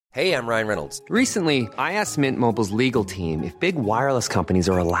Hey, I'm Ryan Reynolds. Recently, I asked Mint Mobile's legal team if big wireless companies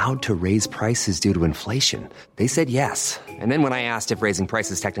are allowed to raise prices due to inflation. They said yes. And then when I asked if raising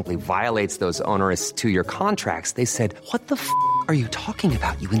prices technically violates those onerous two-year contracts, they said, "What the f*** are you talking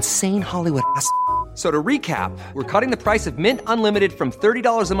about, you insane Hollywood ass?" So to recap, we're cutting the price of Mint Unlimited from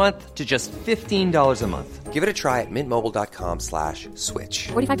 $30 a month to just $15 a month. Give it a try at mintmobile.com/switch.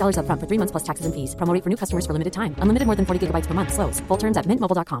 $45 up front for 3 months plus taxes and fees. Promo rate for new customers for limited time. Unlimited more than 40 gigabytes per month. Slows full terms at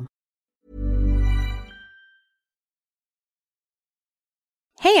mintmobile.com.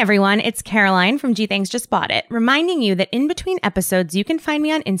 Hey everyone, it's Caroline from G Thanks Just Bought It, reminding you that in between episodes, you can find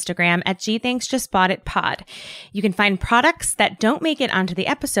me on Instagram at G Thanks Just Bought It Pod. You can find products that don't make it onto the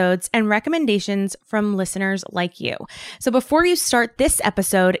episodes and recommendations from listeners like you. So before you start this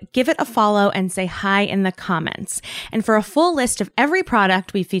episode, give it a follow and say hi in the comments. And for a full list of every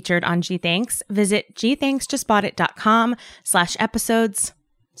product we featured on G Thanks, visit gthanksjustboughtit.com/episodes.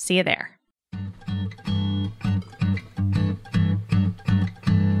 See you there.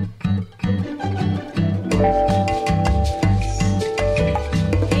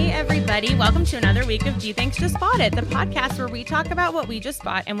 Hey everybody, welcome to another week of G Thanks Just Bought It, the podcast where we talk about what we just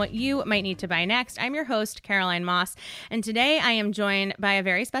bought and what you might need to buy next. I'm your host, Caroline Moss, and today I am joined by a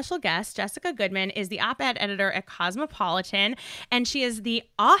very special guest. Jessica Goodman is the op-ed editor at Cosmopolitan, and she is the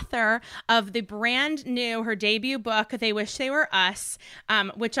author of the brand new, her debut book, They Wish They Were Us,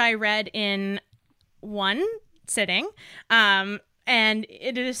 which I read in one sitting. And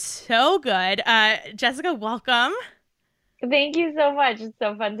it is so good. Jessica, welcome. Thank you so much. It's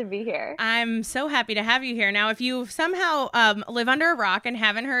so fun to be here. I'm so happy to have you here. Now, if you somehow live under a rock and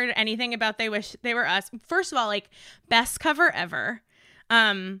haven't heard anything about They Wish They Were Us, first of all, like, best cover ever.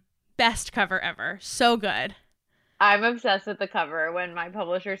 Best cover ever. So good. I'm obsessed with the cover. When my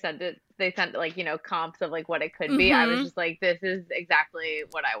publisher sent it, they sent comps of like what it could be. Mm-hmm. I was just like, this is exactly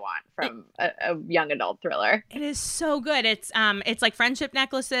what I want from a young adult thriller. It is so good. It's like friendship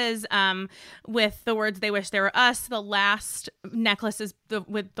necklaces with the words "They Wish They Were Us." The last necklace is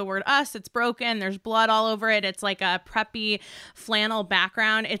with the word "us." It's broken. There's blood all over it. It's like a preppy flannel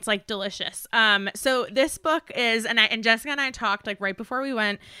background. It's like delicious. So this book is, and Jessica and I talked like right before we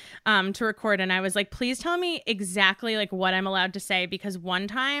went to record, and I was like, please tell me exactly like what I'm allowed to say, because one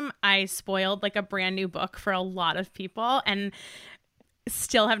time I spoiled like a brand new book for a lot of people and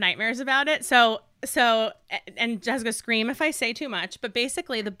still have nightmares about it. So and Jessica, scream if I say too much, but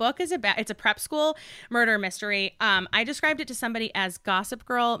basically the book is about, it's a prep school murder mystery. I described it to somebody as Gossip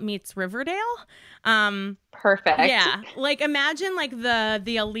Girl meets Riverdale. Perfect. Yeah. Like imagine like the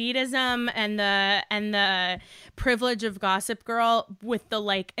elitism and the privilege of Gossip Girl with the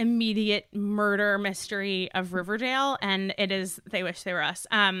like immediate murder mystery of Riverdale. And it is They Wish They Were Us.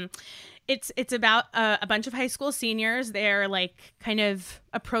 It's about a bunch of high school seniors. They're like kind of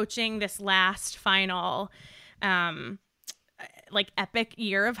approaching this last final like epic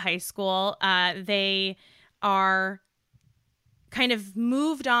year of high school. They are kind of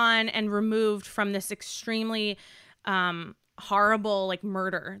moved on and removed from this extremely horrible like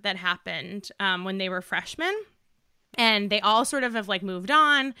murder that happened when they were freshmen. And they all sort of have like moved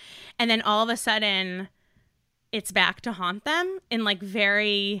on. And then all of a sudden it's back to haunt them in like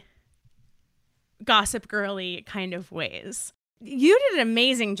very Gossip Girly kind of ways. You did an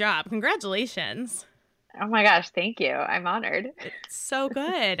amazing job. Congratulations. Oh my gosh, thank you. I'm honored. It's so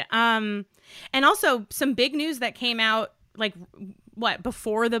good. And also some big news that came out like what,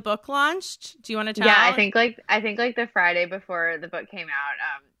 before the book launched? Do you want to tell? Yeah, I think like the Friday before the book came out,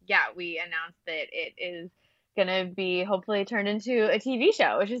 we announced that it is gonna be hopefully turned into a TV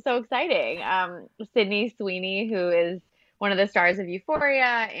show, which is so exciting. Sydney Sweeney, who is one of the stars of Euphoria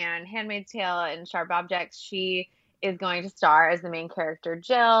and Handmaid's Tale and Sharp Objects, she is going to star as the main character,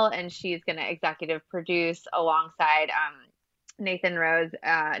 Jill, and she's going to executive produce alongside Nathan Ross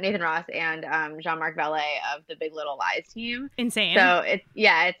and Jean-Marc Vallée of the Big Little Lies team. Insane. So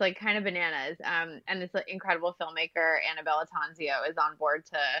it's like kind of bananas. And this incredible filmmaker, Annabella Tanzio, is on board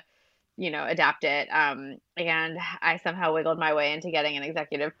to adapt it. And I somehow wiggled my way into getting an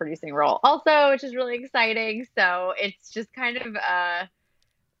executive producing role also, which is really exciting. So it's just kind of,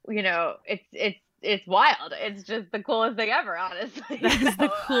 it's wild. It's just the coolest thing ever, honestly. That's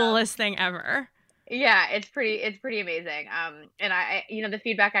the coolest thing ever. Yeah, it's pretty amazing. And I the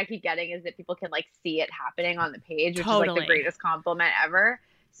feedback I keep getting is that people can like see it happening on the page, which is like the greatest compliment ever.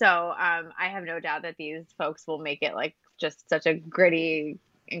 So I have no doubt that these folks will make it like just such a gritty,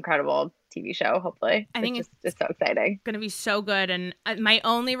 incredible TV show, hopefully. I think it's so exciting. Going to be so good. And my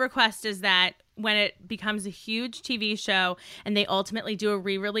only request is that when it becomes a huge TV show and they ultimately do a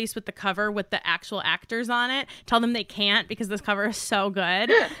re-release with the cover with the actual actors on it, tell them they can't, because this cover is so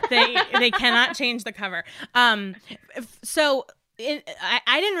good. They cannot change the cover. So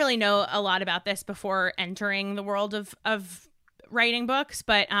I didn't really know a lot about this before entering the world of writing books,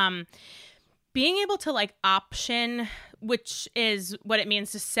 but being able to like option, which is what it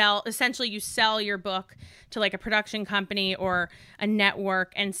means to sell. Essentially, you sell your book to like a production company or a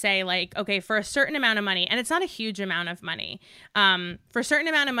network and say like, okay, for a certain amount of money, and it's not a huge amount of money, for a certain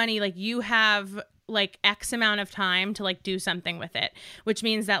amount of money, like you have like X amount of time to like do something with it, which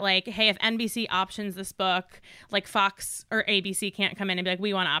means that like, hey, if NBC options this book, like Fox or ABC can't come in and be like,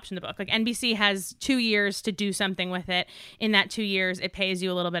 we want to option the book. Like NBC has 2 years to do something with it. In that 2 years, it pays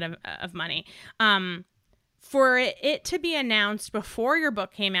you a little bit of money. For it to be announced before your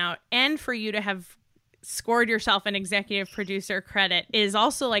book came out and for you to have scored yourself an executive producer credit is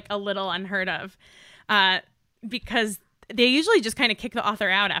also like a little unheard of, because they usually just kind of kick the author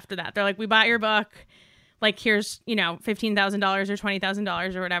out after that. They're like, we bought your book. Like, here's, $15,000 or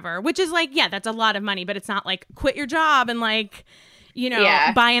 $20,000 or whatever, which is like, yeah, that's a lot of money, but it's not like quit your job and like,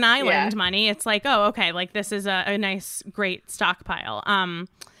 buy an island money. It's like, oh, okay. Like this is a nice, great stockpile.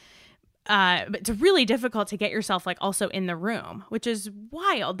 But it's really difficult to get yourself like also in the room, which is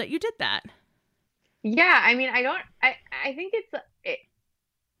wild that you did that. Yeah. I mean, I think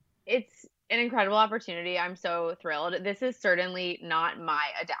it's an incredible opportunity. I'm so thrilled. This is certainly not my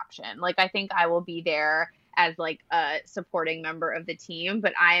adaptation. Like, I think I will be there as like a supporting member of the team,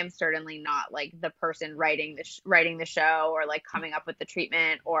 but I am certainly not like the person writing the show or like coming up with the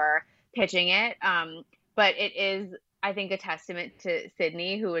treatment or pitching it. But it is, I think, a testament to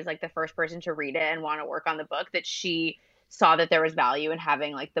Sydney, who was like the first person to read it and want to work on the book, that she saw that there was value in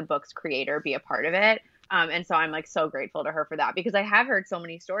having like the book's creator be a part of it. And so I'm like so grateful to her for that, because I have heard so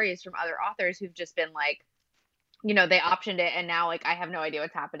many stories from other authors who've just been like, they optioned it and now like I have no idea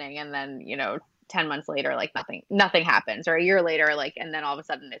what's happening. And then, 10 months later, like nothing happens, or a year later, like, and then all of a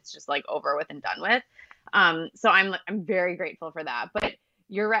sudden it's just like over with and done with. So I'm very grateful for that. But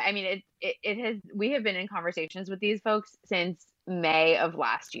you're right. I mean, we have been in conversations with these folks since May of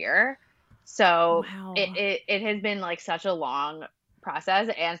last year. So wow. It has been like such a long process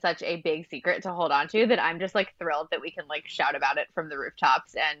and such a big secret to hold on to that I'm just like thrilled that we can like shout about it from the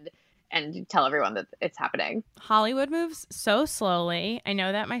rooftops and tell everyone that it's happening. Hollywood moves so slowly. I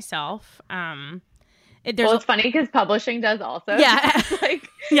know that myself. It's funny because publishing does also. Yeah.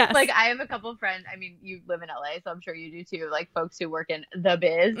 Yes. Like I have a couple of friends. I mean, you live in LA, so I'm sure you do too. Like folks who work in the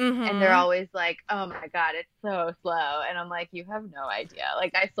biz, and they're always like, "Oh my God, it's so slow." And I'm like, "You have no idea.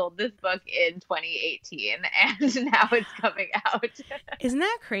 Like I sold this book in 2018, and now it's coming out." Isn't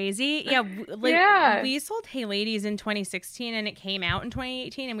that crazy? Yeah. We sold Hey Ladies in 2016, and it came out in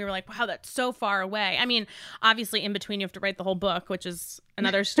 2018, and we were like, "Wow, that's so far away." I mean, obviously, in between, you have to write the whole book, which is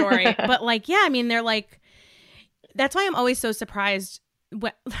another story. But like, yeah, I mean, they're like. That's why I'm always so surprised.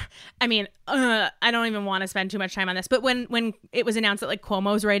 I don't even want to spend too much time on this, but when it was announced that like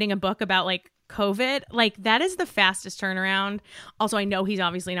Cuomo's writing a book about like COVID, like that is the fastest turnaround. Also, I know he's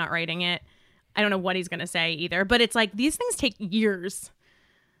obviously not writing it. I don't know what he's going to say either, but it's like these things take years.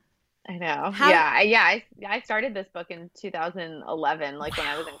 I know. I started this book in 2011, like when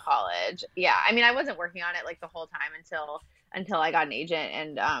I was in college. Yeah. I mean, I wasn't working on it like the whole time until I got an agent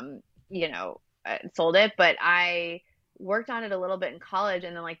and, sold it, but I worked on it a little bit in college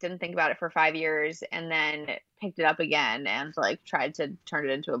and then like didn't think about it for 5 years and then picked it up again and like tried to turn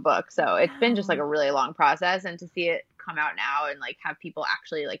it into a book. So it's been just like a really long process, and to see it come out now and like have people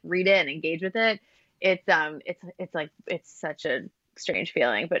actually like read it and engage with it, it's such a strange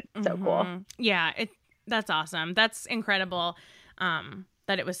feeling, but so cool. Yeah, that's awesome. That's incredible.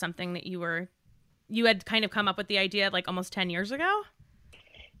 That it was something that you had kind of come up with the idea like almost 10 years ago.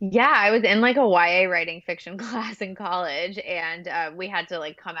 Yeah, I was in like a YA writing fiction class in college, and we had to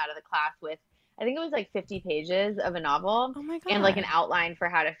like come out of the class with, I think it was like 50 pages of a novel. Oh my God. And like an outline for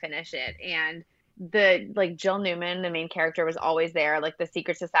how to finish it. And the like Jill Newman, the main character, was always there. Like the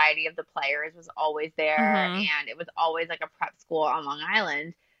secret society of the players was always there, and it was always like a prep school on Long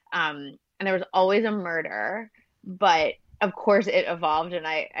Island. And there was always a murder, but of course it evolved, and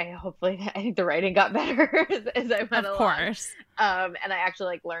I think the writing got better as I went along. Of course. And I actually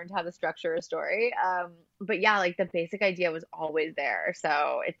like learned how to structure a story. But yeah, like the basic idea was always there.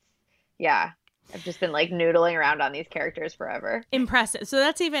 So I've just been like noodling around on these characters forever. Impressive. So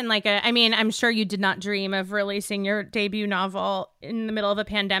that's even like I'm sure you did not dream of releasing your debut novel in the middle of a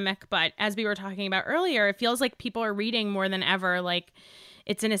pandemic, but as we were talking about earlier, it feels like people are reading more than ever. Like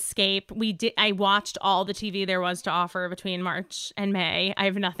It's an escape. I watched all the TV there was to offer between March and May. I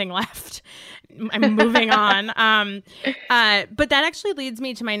have nothing left. I'm moving on. But that actually leads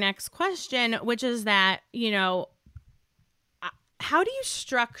me to my next question, which is that, how do you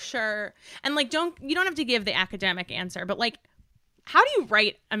structure, and like, you don't have to give the academic answer, but like, how do you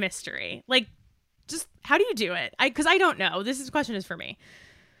write a mystery? Like, just how do you do it? Because I don't know. This question is for me.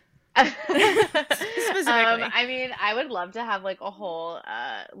 Specifically. I mean, I would love to have like a whole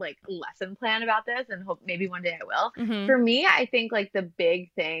like lesson plan about this, and hope maybe one day I will. Mm-hmm. For me, I think like the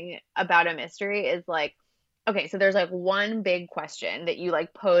big thing about a mystery is like, okay, so there's like one big question that you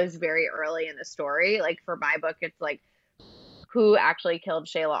like pose very early in the story. Like for my book, it's like, who actually killed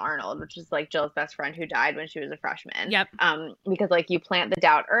Shayla Arnold, which is like Jill's best friend who died when she was a freshman. Yep. Because like you plant the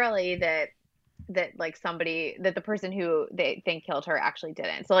doubt early that like the person who they think killed her actually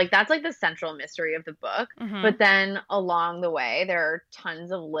didn't. So like that's like the central mystery of the book. Mm-hmm. But then along the way, there are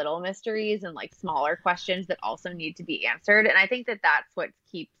tons of little mysteries and like smaller questions that also need to be answered. And I think that that's what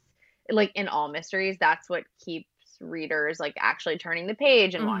keeps, like in all mysteries, that's what keeps readers like actually turning the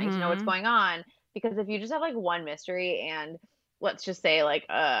page and wanting to know what's going on. Because if you just have like one mystery and let's just say like,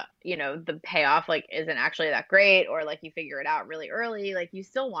 the payoff like isn't actually that great, or like you figure it out really early, like you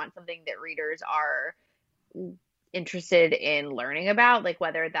still want something that readers are interested in learning about, like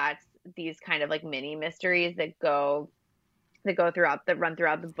whether that's these kind of like mini mysteries that run throughout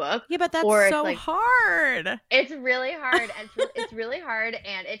the book. Yeah, but that's so like, hard. It's really hard. And it's really hard,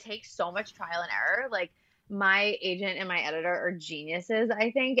 and it takes so much trial and error. Like my agent and my editor are geniuses,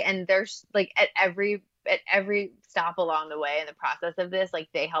 I think, and there's like at every stop along the way in the process of this, like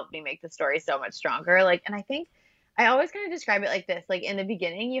they helped me make the story so much stronger. Like, and I think I always kind of describe it like this, like in the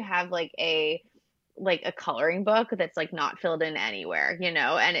beginning you have like a coloring book that's like not filled in anywhere,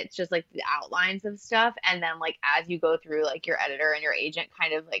 and it's just like the outlines of stuff. And then like as you go through, like your editor and your agent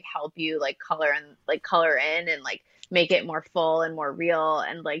kind of like help you like color in and like make it more full and more real.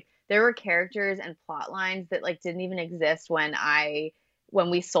 And like there were characters and plot lines that like didn't even exist when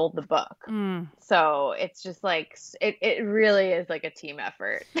we sold the book. So it's just like, it really is like a team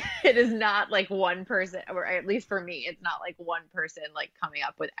effort. It is not like one person, or at least for me, it's not like one person like coming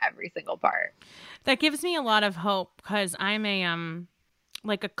up with every single part. That gives me a lot of hope, because I'm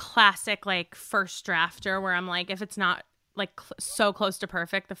like a classic like first drafter where I'm like, if it's not like so close to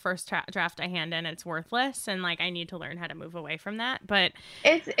perfect, the first draft I hand in, it's worthless, and like I need to learn how to move away from that. But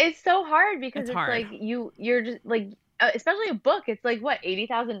it's so hard because it's hard. Like you're just like, especially a book, it's like what,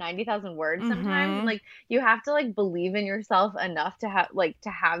 80,000, 90,000 words sometimes. And like you have to like believe in yourself enough to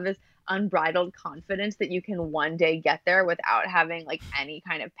have this unbridled confidence that you can one day get there without having like any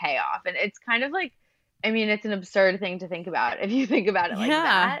kind of payoff. And it's kind of like, I mean, it's an absurd thing to think about if you think about it like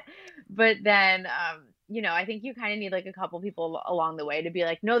that. But then I think you kind of need like a couple people along the way to be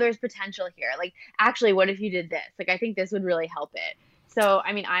like, no, there's potential here. Like, actually, what if you did this? Like, I think this would really help it. So,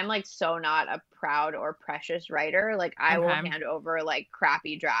 I mean, I'm like so not a proud or precious writer. Like I will hand over like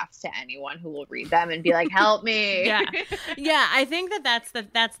crappy drafts to anyone who will read them and be like, help me. Yeah. I think that's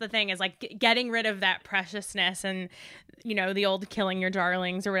the thing, is like getting rid of that preciousness and, the old killing your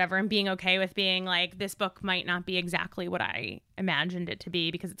darlings or whatever, and being okay with being like, this book might not be exactly what I imagined it to be,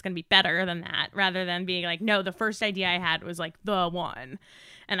 because it's going to be better than that, rather than being like, no, the first idea I had was like the one,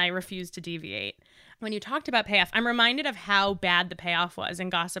 and I refuse to deviate. When you talked about payoff, I'm reminded of how bad the payoff was in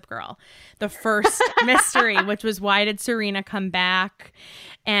Gossip Girl. The first mystery, which was, why did Serena come back?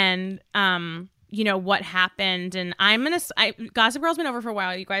 And, what happened? And Gossip Girl's been over for a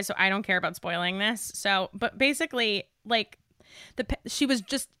while, you guys, so I don't care about spoiling this. So, but basically, like, she was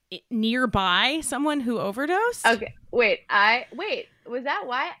just nearby someone who overdosed. Okay. Wait, was that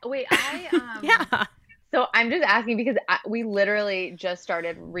why? Yeah. So I'm just asking because we literally just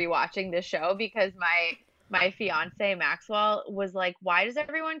started rewatching this show because my fiance Maxwell was like, why does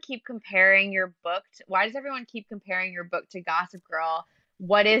everyone keep comparing your book to Gossip Girl?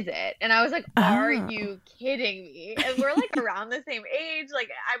 What is it? And I was like, are you kidding me? And we're like around the same age. Like,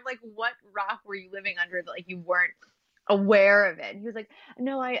 I'm like, what rock were you living under that like you weren't aware of it? And he was like,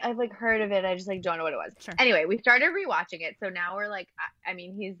 no, I've like heard of it. I just like don't know what it was. Sure. Anyway, we started rewatching it. So now we're like, I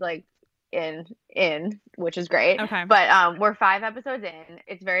mean, he's like in, which is great. Okay. But we're 5 episodes in.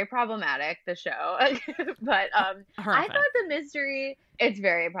 It's very problematic, the show. But I thought the mystery, it's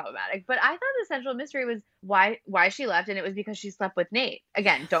very problematic. But I thought the central mystery was why she left, and it was because she slept with Nate.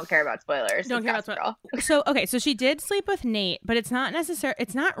 Again, don't care about spoilers. Don't care about spoilers. So okay, so she did sleep with Nate, but it's not necessary.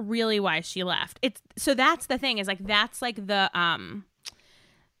 It's not really why she left. So that's the thing, is like that's like the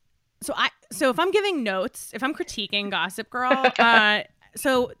So if I'm giving notes, if I'm critiquing Gossip Girl,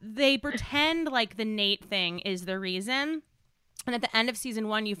 so they pretend like the Nate thing is the reason. And at the end of season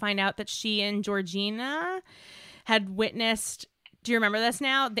 1, you find out that she and Georgina had witnessed. Do you remember this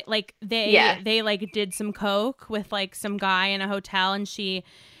now? They like did some coke with like some guy in a hotel, and he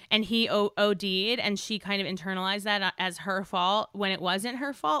OD'd, and she kind of internalized that as her fault when it wasn't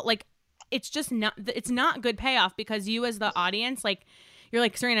her fault. Like, it's not good payoff, because you as the audience, like, you're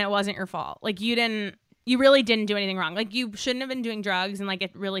like, Serena, it wasn't your fault. Like, you really didn't do anything wrong. Like, you shouldn't have been doing drugs, and like,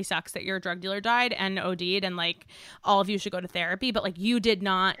 it really sucks that your drug dealer died and OD'd, and like, all of you should go to therapy, but like, you did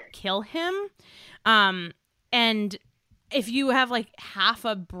not kill him. And if you have like half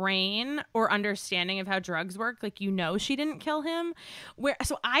a brain or understanding of how drugs work, like, you know, she didn't kill him.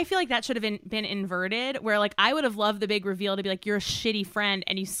 So I feel like that should have been inverted, where like, I would have loved the big reveal to be like, you're a shitty friend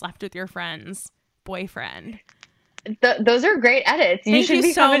and you slept with your friend's boyfriend. Those are great edits. Thank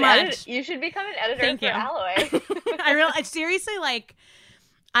you so much. You should become an editor for Alloy. I seriously, like,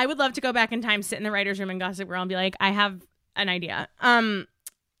 I would love to go back in time, sit in the writer's room in Gossip Girl and be like, I have an idea.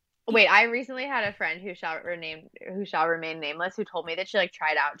 Wait, I recently had a friend who shall remain nameless, who told me that she like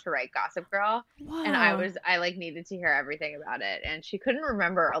tried out to write Gossip Girl. Whoa. And I like needed to hear everything about it, and she couldn't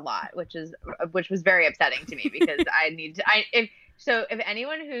remember a lot, which was very upsetting to me, because if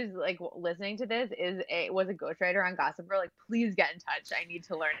anyone who's like listening to this was a ghostwriter on Gossip Girl, like, please get in touch. I need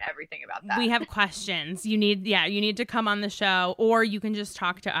to learn everything about that. We have questions. You need to come on the show, or you can just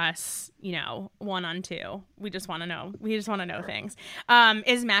talk to us, you know, 1-on-2. We just want to know. We just want to know things.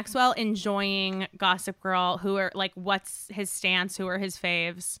 Is Maxwell enjoying Gossip Girl? Who are like, what's his stance? Who are his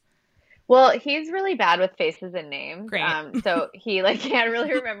faves? Well, he's really bad with faces and names. Great. So he like can't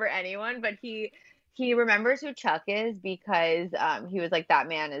really remember anyone, but he remembers who Chuck is, because he was like, that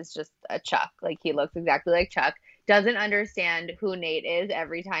man is just a Chuck. Like, he looks exactly like Chuck. Doesn't understand who Nate is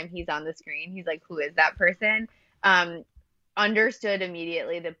every time he's on the screen. He's like, who is that person? Understood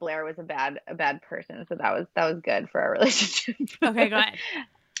immediately that Blair was a bad person. So that was good for our relationship. Okay, go ahead.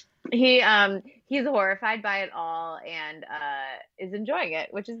 He's horrified by it all, and is enjoying it,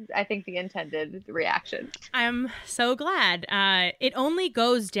 which is, I think, the intended reaction. I'm so glad. It only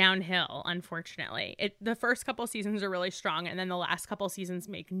goes downhill, unfortunately. The first couple seasons are really strong, and then the last couple seasons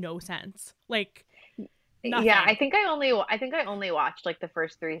make no sense. Like, nothing. Yeah, I think I only watched like the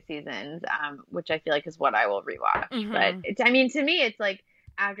first 3 seasons, which I feel like is what I will rewatch. Mm-hmm. But to me, it's like,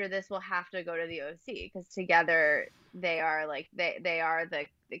 after this, we'll have to go to the OC, because together they are like they are the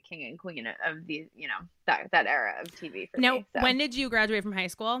king and queen of the, you know, that era of TV for me. So. When did you graduate from high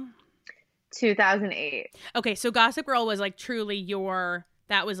school? 2008. Okay, so Gossip Girl was like truly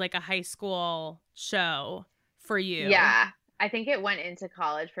that was like a high school show for you. Yeah, I think it went into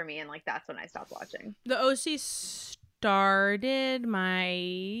college for me, and like that's when I stopped watching. The OC started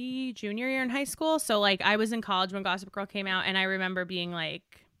my junior year in high school, so like I was in college when Gossip Girl came out, and I remember being like,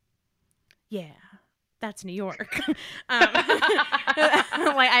 yeah, that's New York. Like,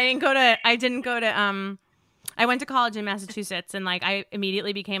 I went to college in Massachusetts, and like I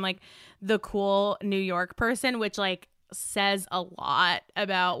immediately became like the cool New York person, which like says a lot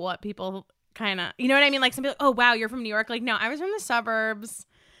about what people kind of, you know what I mean? Like, some people, oh wow, you're from New York. Like, no, I was from the suburbs.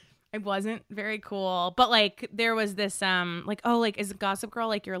 I wasn't very cool, but like there was this like, oh, like, is Gossip Girl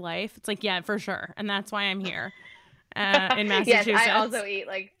like your life? It's like, yeah, for sure, and that's why I'm here. In Massachusetts. Yes, I also eat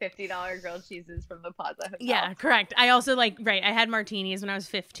like $50 grilled cheeses from the Plaza Hotel. Yeah, correct. I also I had martinis when I was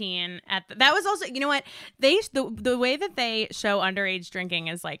 15. That was also, you know what? The way that they show underage drinking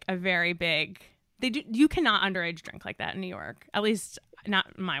is like a very big. You cannot underage drink like that in New York. At least not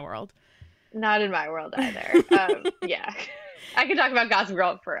in my world. Not in my world either. Yeah. I could talk about Gossip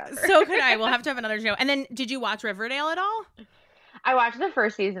Girl forever. So could I. We'll have to have another show. And then, did you watch Riverdale at all? I watched the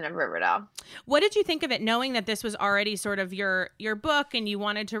first season of Riverdale. What did you think of it, knowing that this was already sort of your book, and you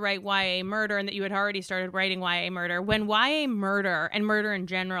wanted to write YA murder, and that you had already started writing YA murder? When YA murder and murder in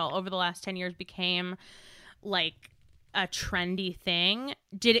general over the last 10 years became like a trendy thing,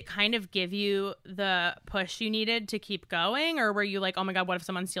 did it kind of give you the push you needed to keep going? Or were you like, oh my God, what if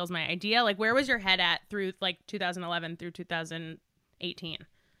someone steals my idea? Like, where was your head at through like 2011 through 2018?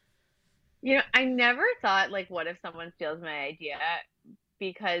 You know, I never thought, like, what if someone steals my idea?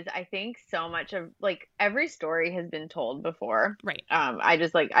 Because I think so much of, like, every story has been told before. Right. I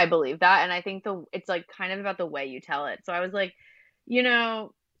believe that. And I think it's, like, kind of about the way you tell it. So I was like, you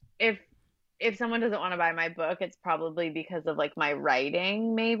know, if someone doesn't want to buy my book, it's probably because of, like, my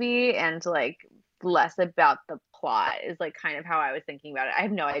writing, maybe, and, like, less about the plot is, like, kind of how I was thinking about it. I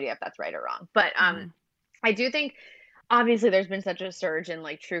have no idea if that's right or wrong. But I do think, obviously, there's been such a surge in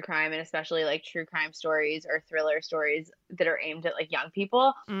like true crime, and especially like true crime stories or thriller stories that are aimed at like young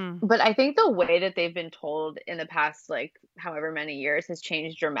people. But I think the way that they've been told in the past, like however many years, has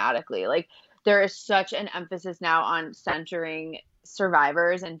changed dramatically. Like there is such an emphasis now on centering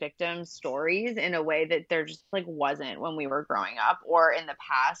survivors and victims' stories in a way that there just like wasn't when we were growing up or in the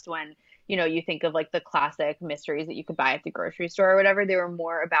past when, you know, you think of like the classic mysteries that you could buy at the grocery store or whatever. They were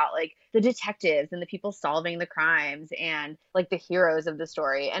more about like the detectives and the people solving the crimes and like the heroes of the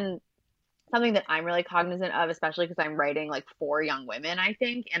story. And something that I'm really cognizant of, especially because I'm writing like for young women, I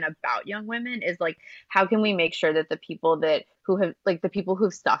think, and about young women, is like, how can we make sure that the people that who have like the people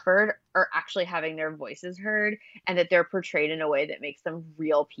who've suffered are actually having their voices heard and that they're portrayed in a way that makes them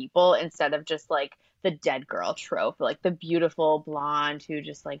real people instead of just like the dead girl trope, like the beautiful blonde who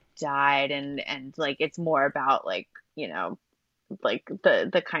just like died and like it's more about like, you know, like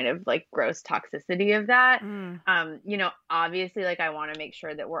the kind of like gross toxicity of that. You know, obviously like I want to make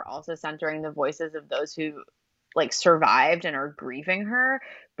sure that we're also centering the voices of those who like survived and are grieving her,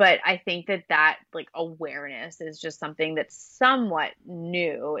 but I think that like awareness is just something that's somewhat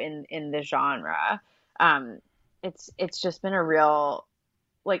new in the genre. It's just been a real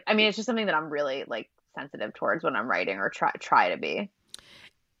like, I mean, it's just something that I'm really like sensitive towards when I'm writing or try to be.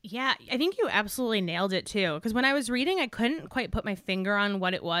 Yeah, I think you absolutely nailed it too. Because when I was reading, I couldn't quite put my finger on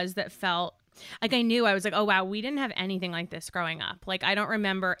what it was that felt like I knew. I was like, oh, wow, we didn't have anything like this growing up. Like, I don't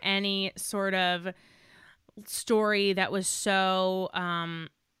remember any sort of story that was so,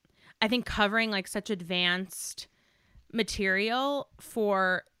 I think, covering like such advanced material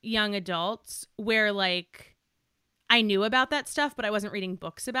for young adults where like I knew about that stuff, but I wasn't reading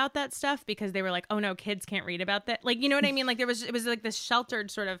books about that stuff because they were like, oh no, kids can't read about that. Like, you know what I mean? Like it was like this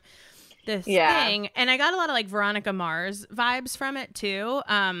sheltered sort of this thing. And I got a lot of like Veronica Mars vibes from it too.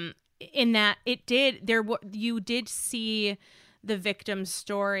 In that you did see the victim's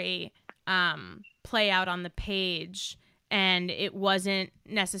story play out on the page, and it wasn't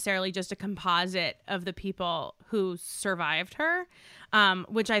necessarily just a composite of the people who survived her,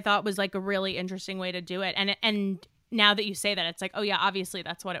 which I thought was like a really interesting way to do it. And now that you say that, it's like, oh yeah, obviously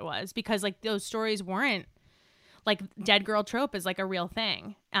that's what it was, because like those stories weren't like dead girl trope is like a real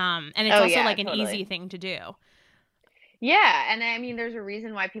thing. And it's also like an easy thing to do. Yeah. And I mean, there's a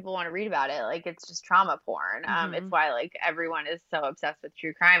reason why people want to read about it. Like it's just trauma porn. It's why like everyone is so obsessed with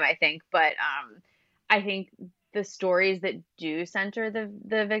true crime, I think. But I think the stories that do center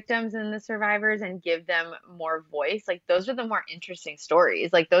the victims and the survivors and give them more voice, like those are the more interesting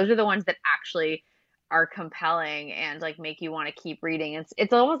stories. Like those are the ones that actually are compelling and like make you want to keep reading.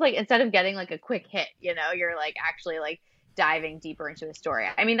 It's almost like instead of getting like a quick hit, you know, you're like actually like diving deeper into a story.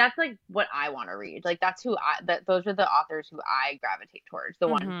 I mean, that's like what I want to read. Like that's those are the authors who I gravitate towards, the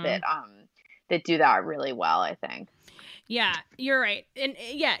ones that do that really well, I think. Yeah, you're right. And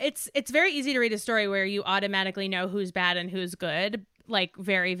yeah, it's very easy to read a story where you automatically know who's bad and who's good, like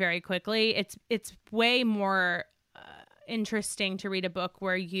very, very quickly. It's way more interesting to read a book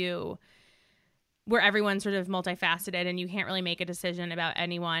where everyone's sort of multifaceted and you can't really make a decision about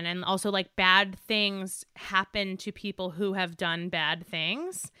anyone. And also like bad things happen to people who have done bad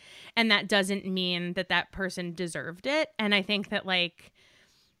things. And that doesn't mean that that person deserved it. And I think that like,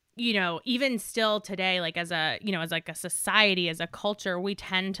 you know, even still today, like as a, you know, as like a society, as a culture, we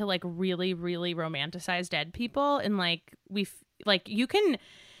tend to like really, really romanticize dead people. And like you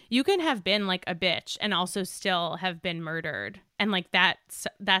can have been like a bitch and also still have been murdered. And like that's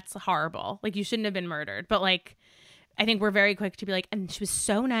horrible. Like you shouldn't have been murdered. But like I think we're very quick to be like, and she was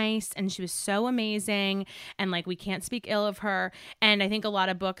so nice and she was so amazing and like we can't speak ill of her. And I think a lot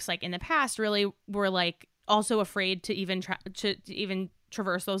of books like in the past really were like also afraid to even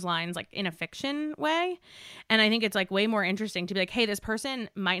traverse those lines like in a fiction way. And I think it's like way more interesting to be like, hey, this person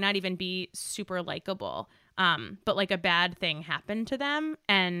might not even be super likable. But like a bad thing happened to them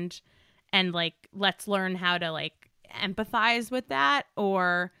and like, let's learn how to like empathize with that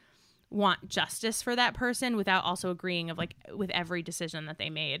or want justice for that person without also agreeing of like with every decision that they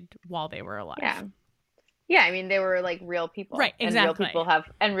made while they were alive. Yeah. I mean, they were like real people, right? Exactly.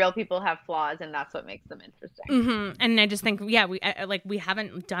 And real people have flaws, and that's what makes them interesting. And I just think, yeah, we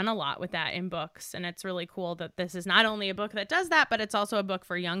haven't done a lot with that in books, and it's really cool that this is not only a book that does that, but it's also a book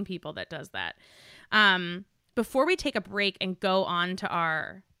for young people that does that. Before we take a break and go on to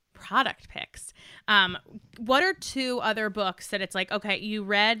our product picks, what are two other books that it's like, okay, you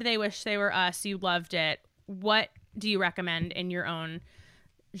read They Wish They Were Us, you loved it. What do you recommend in your own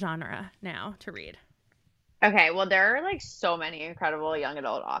genre now to read? Okay, well, there are like so many incredible young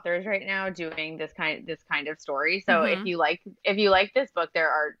adult authors right now doing this kind of story. So if you like this book, there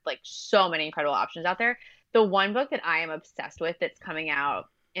are like so many incredible options out there. The one book that I am obsessed with that's coming out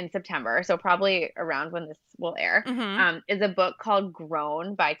in September, so probably around when this will air, is a book called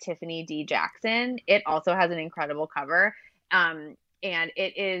Grown by Tiffany D. Jackson. It also has an incredible cover. And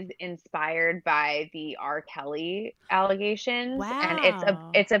it is inspired by the R. Kelly allegations. Wow.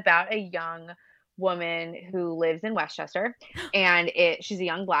 And it's about a young woman who lives in Westchester, and she's a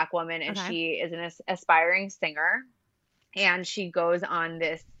young Black woman, and she is an aspiring singer, and she goes on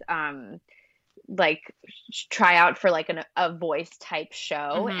this like tryout for like a voice type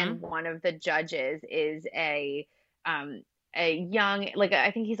show, and one of the judges is a young, like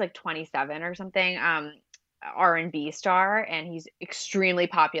I think he's like 27 or something, R&B star, and he's extremely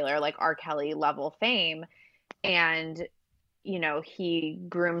popular, like R. Kelly level fame, and you know, he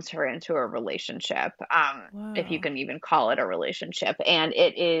grooms her into a relationship, if you can even call it a relationship. And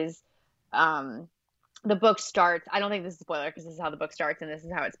it is, the book starts, I don't think this is a spoiler because this is how the book starts and this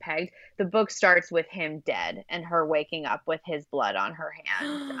is how it's pegged. The book starts with him dead and her waking up with his blood on her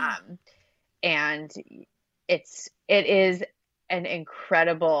hands. And it is an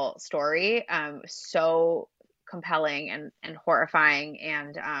incredible story, so compelling and horrifying,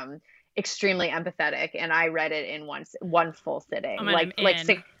 and extremely empathetic, and I read it in one full sitting,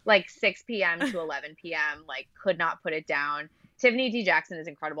 like 6 p.m. to 11 p.m. Like, could not put it down. Tiffany D. Jackson is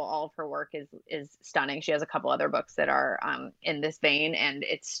incredible. All of her work is stunning. She has a couple other books that are in this vein, and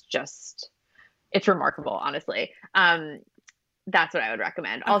it's remarkable, honestly. That's what I would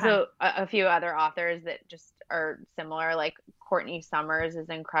recommend. Okay. Also, a few other authors that just are similar, like Courtney Summers is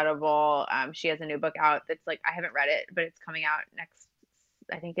incredible. She has a new book out that's like, I haven't read it, but it's coming out next,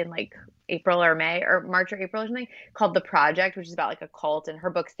 I think in like April or May or March or April or something, called The Project, which is about like a cult. And her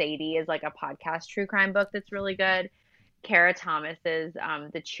book Sadie is like a podcast true crime book that's really good. Kara Thomas's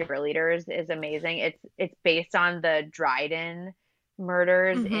The Cheerleaders is amazing. It's based on the Dryden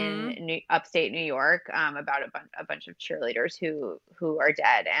murders in upstate New York, about a bunch of cheerleaders who are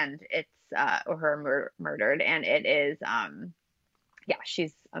dead, and it's or who are murdered, and it is yeah,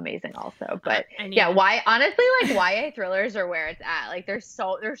 she's amazing also. But yeah, honestly, like YA thrillers are where it's at. Like there's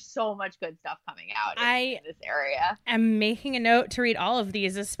so much good stuff coming out in this area. I'm making a note to read all of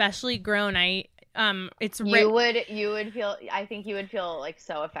these, especially Grown. I think you would feel like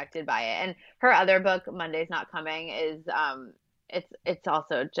so affected by it. And her other book, Monday's Not Coming, is it's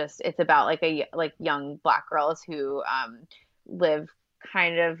also just, it's about like young Black girls who live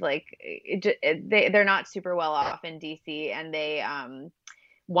kind of like they're not super well off in DC, and they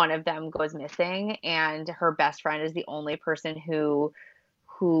one of them goes missing, and her best friend is the only person who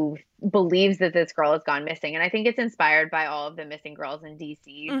believes that this girl has gone missing. And I think it's inspired by all of the missing girls in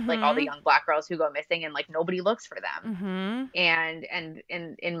DC, like all the young Black girls who go missing and like nobody looks for them. And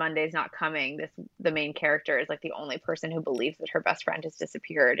in Monday's Not Coming, the main character is like the only person who believes that her best friend has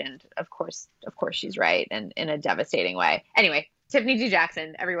disappeared, and of course she's right, and in a devastating way. Anyway, Tiffany D.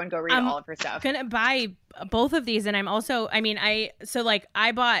 Jackson, everyone go read all of her stuff. I'm gonna buy both of these, and I'm also, I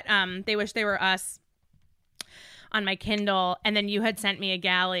bought They Wish They Were Us on my Kindle, and then you had sent me a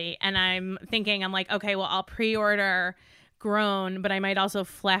galley, and I'm like, okay, well, I'll pre-order Grown, but I might also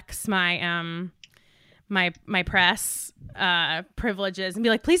flex my my press privileges and be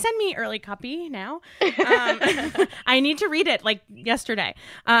like, please send me early copy now. I need to read it like yesterday.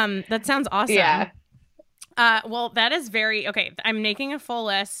 That sounds awesome. Yeah. Well, that is okay. I'm making a full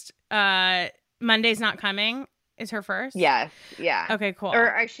list. Monday's Not Coming is her first? Yes. Yeah. Okay, cool.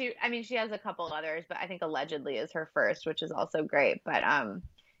 Or she has a couple others, but I think allegedly is her first, which is also great. But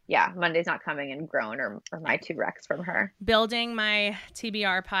yeah, Monday's Not Coming and Grown are my two recs from her. Building my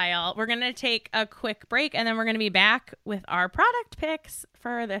TBR pile. We're going to take a quick break, and then we're going to be back with our product picks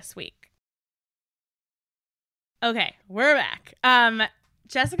for this week. Okay, we're back.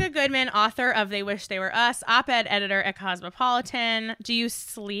 Jessica Goodman, author of They Wish They Were Us, op-ed editor at Cosmopolitan. Do you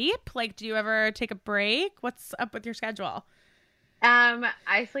sleep? Like, do you ever take a break? What's up with your schedule?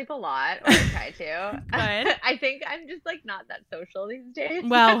 I sleep a lot, or I try to. Good. I think I'm just like not that social these days.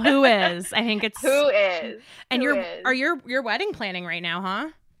 Well, who is? I think it's who is. And you're wedding planning right now, huh?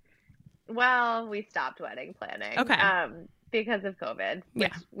 Well, we stopped wedding planning. Okay. Because of COVID,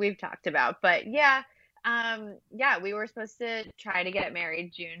 which we've talked about. But yeah. We were supposed to try to get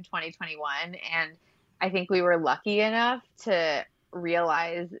married June 2021, and I think we were lucky enough to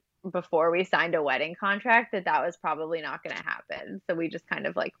realize before we signed a wedding contract that was probably not going to happen. So we just kind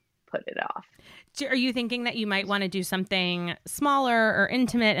of like put it off. Are you thinking that you might want to do something smaller or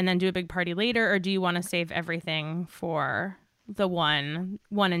intimate and then do a big party later, or do you want to save everything for the one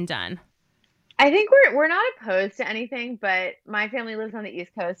and done? I think we're not opposed to anything, but my family lives on the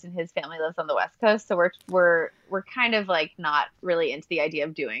East Coast and his family lives on the West Coast, so we're kind of like not really into the idea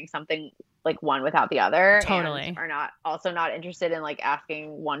of doing something like one without the other. Totally. And are not interested in like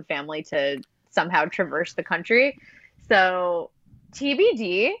asking one family to somehow traverse the country. So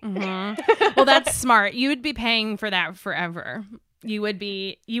TBD. Mm-hmm. Well, that's smart. You would be paying for that forever. You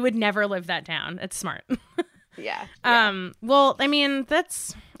would never live that down. It's smart. Yeah. Well, I mean,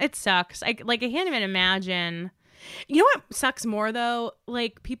 it sucks. I can't even imagine. You know what sucks more though?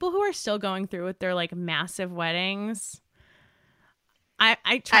 Like people who are still going through with their like massive weddings.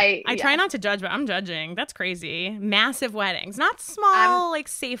 I try not to judge, but I'm judging. That's crazy. Massive weddings, not small, like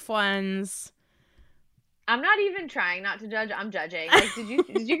safe ones. I'm not even trying not to judge. I'm judging. Like, did you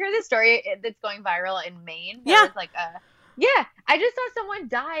hear the story that's going viral in Maine? Yeah. It's like yeah. I just saw someone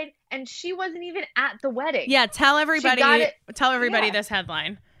died and she wasn't even at the wedding. Yeah. Tell everybody Yeah. this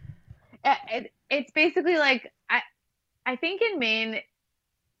headline. It's basically like I think in Maine,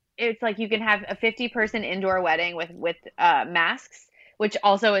 it's like you can have a 50-person indoor wedding with masks, which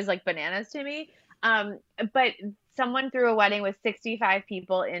also is like bananas to me. But someone threw a wedding with 65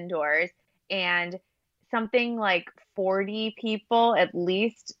 people indoors, and something like 40 people at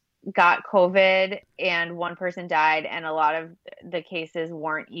least got COVID, and one person died, and a lot of the cases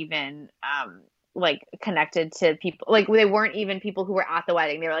weren't even like connected to people, like they weren't even people who were at the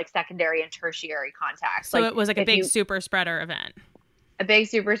wedding. They were like secondary and tertiary contacts. So like, it was like a big super spreader event. A big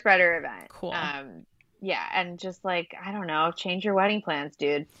super spreader event. Cool. Yeah, and just like, I don't know, change your wedding plans,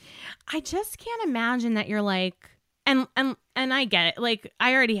 dude. I just can't imagine that you're like, and I get it. Like,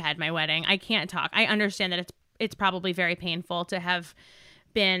 I already had my wedding. I can't talk. I understand that it's probably very painful to have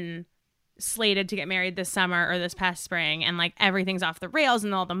been slated to get married this summer or this past spring, and like everything's off the rails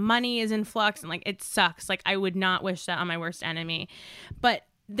and all the money is in flux, and like it sucks. Like, I would not wish that on my worst enemy. But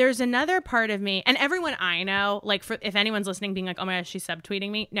there's another part of me, and everyone I know, like if anyone's listening being like, oh my gosh, she's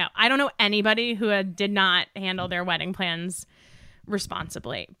subtweeting me. No, I don't know anybody who did not handle their wedding plans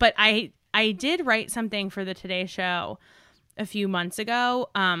responsibly. But I did write something for the Today Show a few months ago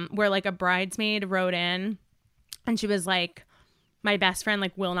where like a bridesmaid wrote in and she was like, my best friend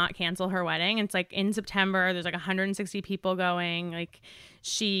like will not cancel her wedding. And it's like in September, there's like 160 people going. Like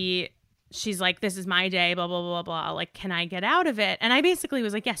she's like, this is my day, blah, blah, blah, blah. Like, can I get out of it? And I basically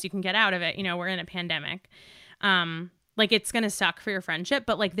was like, yes, you can get out of it. You know, we're in a pandemic. Like, it's going to suck for your friendship,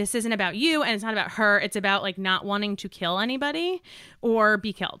 but like, this isn't about you and it's not about her. It's about like not wanting to kill anybody or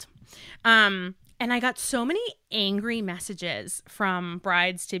be killed. And I got so many angry messages from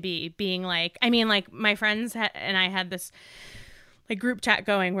brides to be being like, I mean, like my friends and I had this like group chat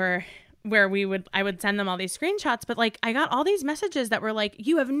going where I would send them all these screenshots, but like I got all these messages that were like,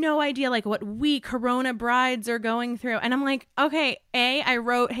 you have no idea like what we Corona brides are going through. And I'm like, okay, I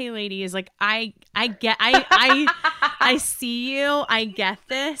wrote, hey ladies, like I see you. I get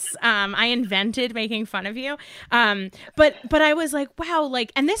this. I invented making fun of you. But I was like, wow,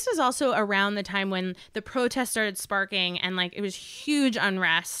 like, and this was also around the time when the protests started sparking and like it was huge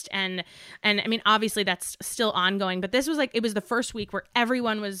unrest and I mean, obviously that's still ongoing, but this was like, it was the first week where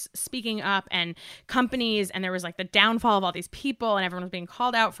everyone was speaking up and companies, and there was like the downfall of all these people and everyone was being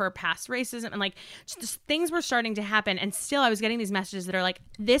called out for past racism and like just things were starting to happen. And still I was getting these messages that are like,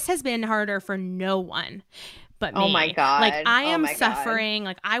 this has been harder for no one but me. Oh my God. Like I am suffering.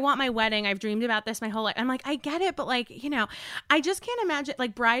 Like I want my wedding. I've dreamed about this my whole life. I'm like, I get it. But like, you know, I just can't imagine,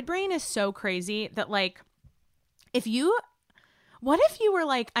 like bride brain is so crazy that like, what if you were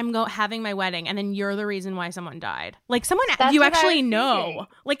like, I'm having my wedding and then you're the reason why someone died? Like someone you actually know. Thinking.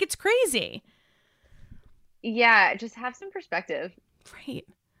 Like it's crazy. Yeah, just have some perspective. Right.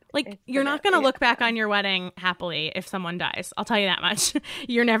 Like you're not going to look back on your wedding happily if someone dies. I'll tell you that much.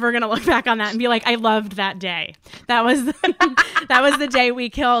 You're never going to look back on that and be like, I loved that day. That was the day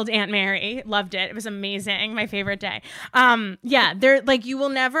we killed Aunt Mary. Loved it. It was amazing. My favorite day. Yeah, there like you will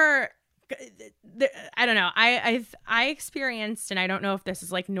never I don't know. I experienced, and I don't know if this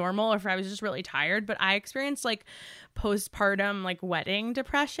is like normal or if I was just really tired, but I experienced like postpartum like wedding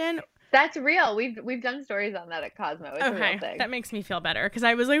depression. That's real. We've done stories on that at Cosmo. It's a real thing. That makes me feel better because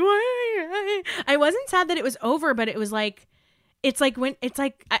I was like, why? I wasn't sad that it was over, but it was like, it's like when it's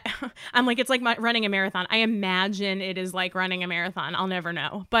like I'm like, it's like running a marathon. I imagine it is like running a marathon. I'll never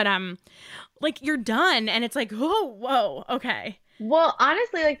know, but like you're done, and it's like, oh, whoa, okay. Well,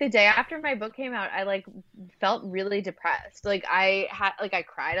 honestly, like the day after my book came out, I like felt really depressed. Like I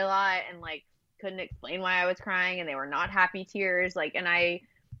cried a lot and like couldn't explain why I was crying, and they were not happy tears. Like, and I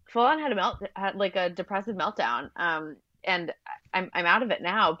full on had like a depressive meltdown. And I'm out of it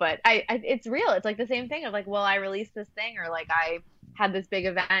now, but it's real. It's like the same thing of like, well, I released this thing, or like I had this big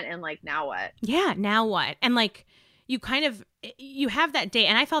event, and like now what? Yeah, now what? And like you have that date,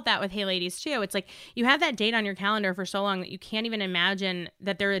 and I felt that with Hey Ladies too. It's like you have that date on your calendar for so long that you can't even imagine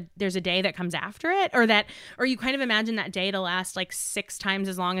that there's a day that comes after it, or you kind of imagine that day to last like 6 times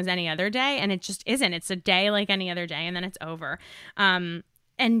as long as any other day, and it just isn't. It's a day like any other day, and then it's over.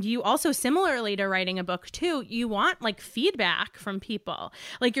 and you also, similarly to writing a book too, you want like feedback from people.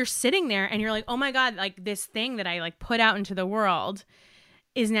 Like you're sitting there and you're like, oh my God, like this thing that I like put out into the world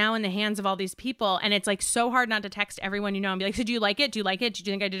is now in the hands of all these people. And it's like so hard not to text everyone you know and be like, so do you like it? Do you like it? Do you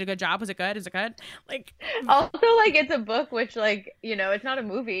think I did a good job? Was it good? Is it good? Like, also, like, it's a book, which, like, you know, it's not a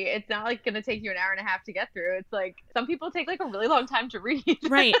movie. It's not like gonna take you an hour and a half to get through. It's like some people take like a really long time to read.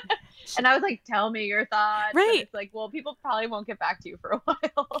 Right. And I was like, tell me your thoughts. Right. And it's like, well, people probably won't get back to you for a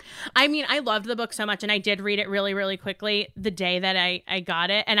while. I mean, I loved the book so much, and I did read it really, really quickly the day that I got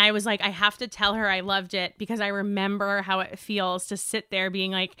it. And I was like, I have to tell her I loved it because I remember how it feels to sit there being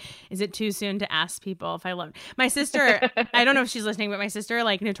like, is it too soon to ask people if I loved my sister? I don't know if she's listening, but my sister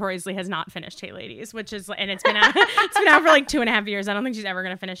like notoriously has not finished Hey Ladies, which is, and it's been out for like 2.5 years. I don't think she's ever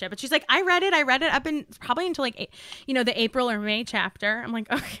going to finish it, but she's like, I read it up in probably until like, you know, the April or May chapter. I'm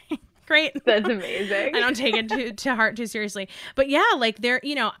like, okay. Great. That's amazing. I don't take it to heart too seriously. But yeah, like there,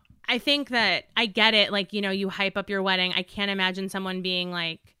 you know, I think that I get it. Like, you know, you hype up your wedding. I can't imagine someone being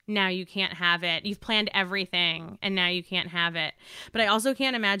like, now you can't have it. You've planned everything and now you can't have it. But I also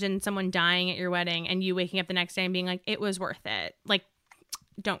can't imagine someone dying at your wedding and you waking up the next day and being like, it was worth it. Like,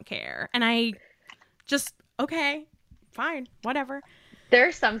 don't care. And I just, okay, fine, whatever.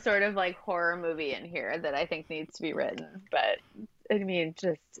 There's some sort of like horror movie in here that I think needs to be written. But I mean,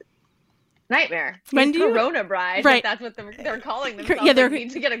 just nightmare. When do you, Corona Bride, right? Like that's what they're calling themselves. Yeah, they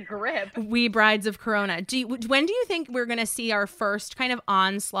need to get a grip. We Brides of Corona. When do you think we're gonna see our first kind of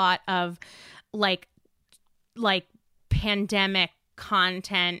onslaught of like pandemic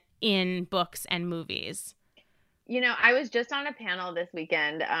content in books and movies? You know, I was just on a panel this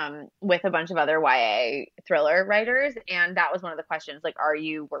weekend with a bunch of other YA thriller writers, and that was one of the questions. Like, are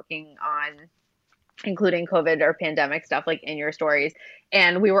you working on including COVID or pandemic stuff like in your stories?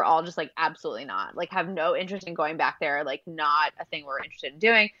 And we were all just like, absolutely not. Like, have no interest in going back there. Like, not a thing we're interested in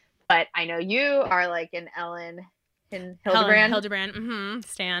doing. But I know you are like an Ellen Hildebrand.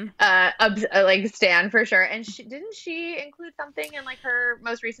 Stan. Like Stan for sure. And didn't she include something in like her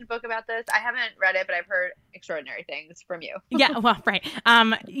most recent book about this? I haven't read it, but I've heard extraordinary things from you. Yeah, well, right.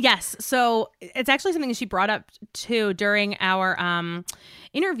 Yes. So it's actually something that she brought up too during our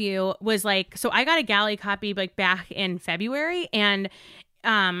interview. Was like, so I got a galley copy like back in February, and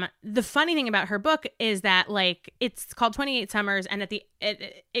the funny thing about her book is that like it's called 28 Summers, and at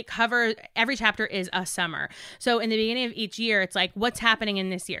it covers, every chapter is a summer. So in the beginning of each year, it's like, what's happening in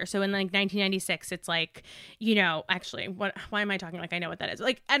this year? So in like 1996, it's like, you know, actually, why am I talking like I know what that is?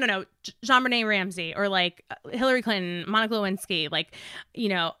 Like, I don't know, JonBenet Ramsey, or like Hillary Clinton, Monica Lewinsky, like, you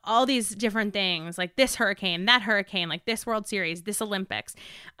know, all these different things, like this hurricane, that hurricane, like this World Series, this Olympics.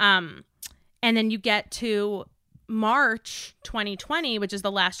 And then you get to March 2020, which is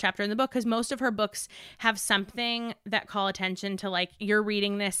the last chapter in the book, because most of her books have something that call attention to like, you're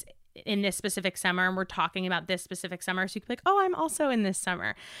reading this in this specific summer and we're talking about this specific summer, so you could be like, oh, I'm also in this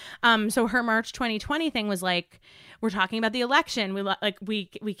summer. So her March 2020 thing was like, we're talking about the election. We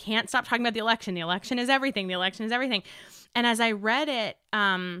can't stop talking about the election. The election is everything. The election is everything. And as I read it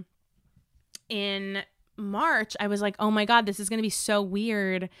in March, I was like, oh my God, this is going to be so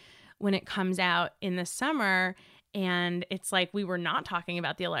weird when it comes out in the summer. And it's like, we were not talking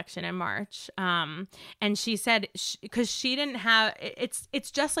about the election in March. And she said, because she didn't have,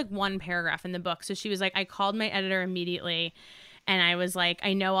 it's just like one paragraph in the book. So she was like, I called my editor immediately and I was like,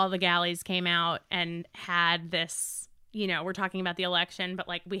 I know all the galleys came out and had this, you know, we're talking about the election, but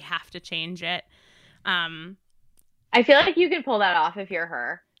like, we have to change it. I feel like you can pull that off if you're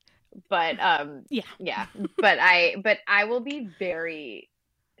her, but yeah. But I will be very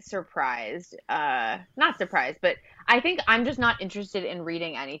surprised, not surprised, but I think I'm just not interested in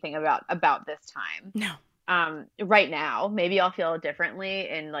reading anything about this time. No. Right now, maybe I'll feel differently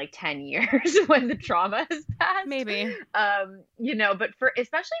in like 10 years when the trauma has passed. Maybe. You know, but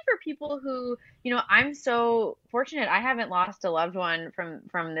especially for people who, you know, I'm so fortunate I haven't lost a loved one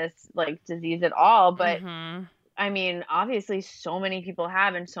from this like disease at all, but I mean, obviously so many people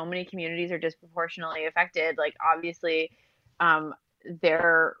have, and so many communities are disproportionately affected. Like, obviously,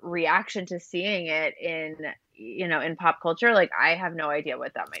 their reaction to seeing it in pop culture, like, I have no idea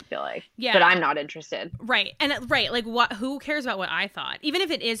what that might feel like. Yeah. But I'm not interested. Right. And right, like, who cares about what I thought? Even if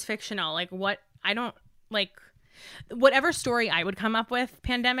it is fictional, like, whatever story I would come up with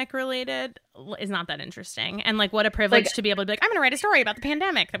pandemic related is not that interesting. And like, what a privilege to be able to be like, I'm going to write a story about the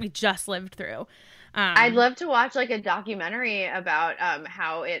pandemic that we just lived through. I'd love to watch like a documentary about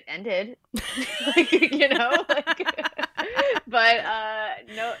how it ended, like, you know, like, but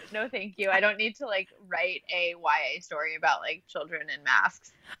no, thank you. I don't need to like write a YA story about like children in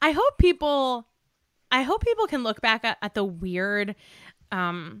masks. I hope people can look back at the weird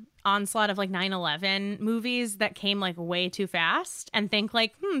onslaught of like 9/11 movies that came like way too fast and think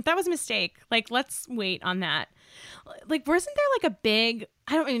like, that was a mistake. Like, let's wait on that. Like, wasn't there like a big,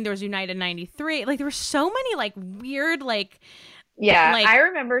 I don't mean there was United 93. Like, there were so many like weird, like, yeah, like, I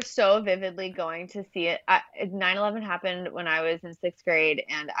remember so vividly going to see it. 9/11 happened when I was in 6th grade,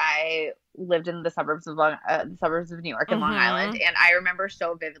 and I lived in the suburbs of New York in Long Island. And I remember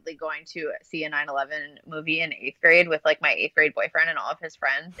so vividly going to see a 9/11 movie in 8th grade with like my 8th grade boyfriend and all of his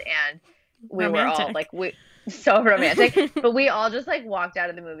friends. And we romantic. were all like, so romantic, but we all just like walked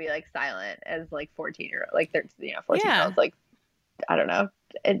out of the movie like silent as like 14-year-old, like 14-year-olds. Like, I don't know.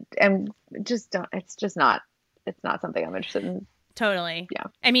 And just don't, it's not something I'm interested in. Totally. Yeah.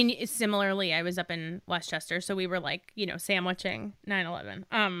 I mean, similarly, I was up in Westchester, so we were like, sandwiching 9/11.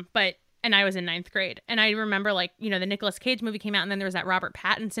 And I was in 9th grade. And I remember like, the Nicolas Cage movie came out, and then there was that Robert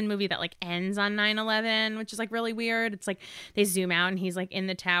Pattinson movie that like ends on 9/11, which is like really weird. It's like they zoom out and he's like in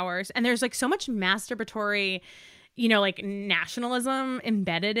the towers. And there's like so much masturbatory, like nationalism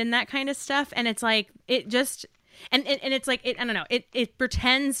embedded in that kind of stuff. And it's like, it just, and it's like, I don't know, it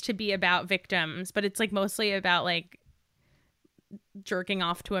pretends to be about victims, but it's like mostly about like jerking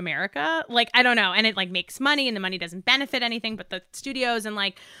off to America. Like, I don't know. And it like makes money, and the money doesn't benefit anything but the studios. And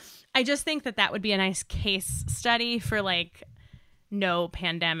like, I just think that would be a nice case study for like no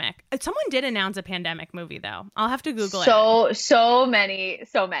pandemic. Someone did announce a pandemic movie though. I'll have to Google it. So many.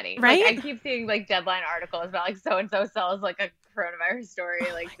 Right? Like, I keep seeing like Deadline articles about like so-and-so sells like a coronavirus story,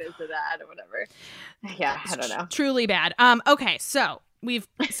 like this or that or whatever. Yeah, I don't know. Truly bad. Okay, so we've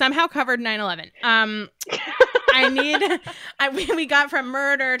somehow covered 9/11. We got from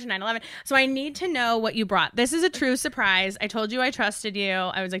murder to 9/11. So I need to know what you brought. This is a true surprise. I told you I trusted you.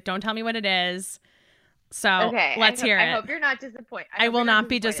 I was like, don't tell me what it is. So let's hear it. I hope you're not disappointed. I will not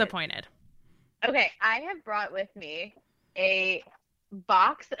be disappointed. Okay, I have brought with me a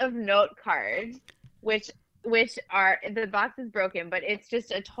box of note cards, which are, the box is broken, but it's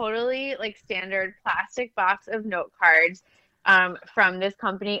just a totally like standard plastic box of note cards. From this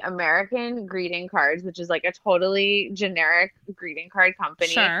company, American Greeting Cards, which is like a totally generic greeting card company.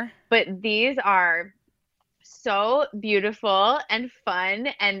 Sure. But these are so beautiful and fun,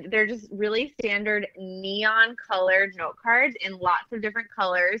 and they're just really standard neon colored note cards in lots of different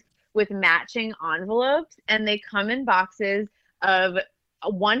colors with matching envelopes, and they come in boxes of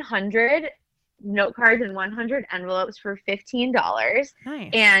 100 note cards and 100 envelopes for $15. Nice.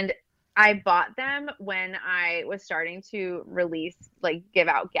 And I bought them when I was starting to give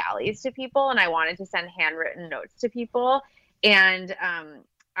out galleys to people, and I wanted to send handwritten notes to people. And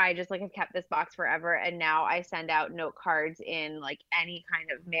I just like have kept this box forever, and now I send out note cards in like any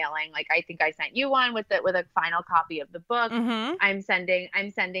kind of mailing. Like, I think I sent you one with a final copy of the book. Mm-hmm. I'm sending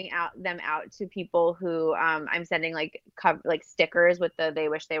them out to people who I'm sending like stickers with the "They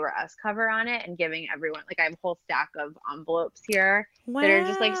Wish They Were Us" cover on it, and giving everyone, like, I have a whole stack of envelopes here that are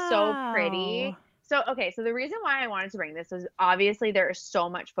just like so pretty. So, okay, so the reason why I wanted to bring this is obviously there is so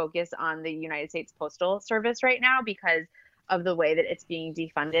much focus on the United States Postal Service right now because of the way that it's being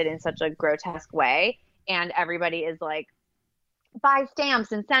defunded in such a grotesque way. And everybody is like, buy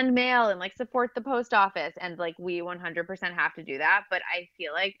stamps and send mail and like support the post office. And like, we 100% have to do that. But I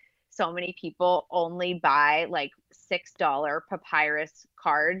feel like so many people only buy like $6 papyrus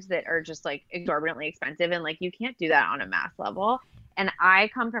cards that are just like exorbitantly expensive. And like, you can't do that on a mass level. And I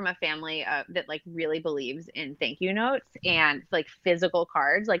come from a family that like really believes in thank you notes and like physical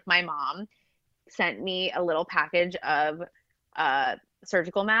cards. Like, my mom sent me a little package of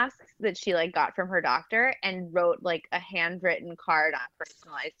surgical masks that she like got from her doctor and wrote like a handwritten card on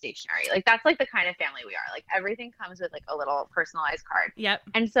personalized stationery. Like, that's like the kind of family we are. Like, everything comes with like a little personalized card. Yep.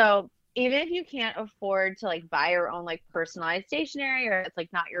 And so even if you can't afford to like buy your own like personalized stationery, or it's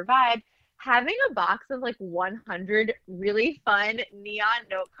like not your vibe, having a box of like 100 really fun neon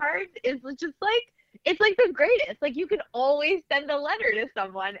note cards is just like, it's like the greatest. Like, you can always send a letter to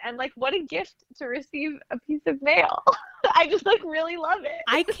someone, and like, what a gift to receive a piece of mail. I just like really love it.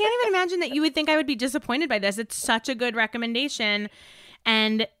 I can't even imagine that you would think I would be disappointed by this. It's such a good recommendation.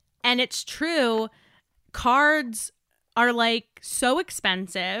 And it's true. Cards are like so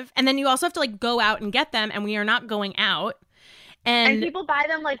expensive. And then you also have to like go out and get them, and we are not going out. And people buy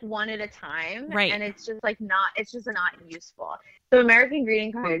them like one at a time. Right. And it's just like not useful. So American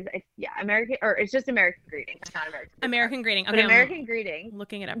Greeting Cards, it's just American Greeting. It's not American Greeting. Okay. But American Greeting.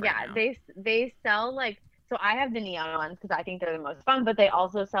 Looking it up right now. Yeah, they sell like, so I have the neon ones because I think they're the most fun, but they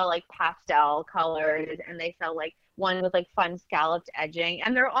also sell like pastel colors, and they sell like one with like fun scalloped edging,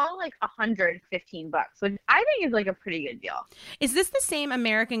 and they're all like $115, which I think is like a pretty good deal. Is this the same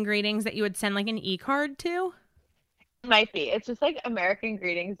American Greetings that you would send like an e-card to? Might be. It's just like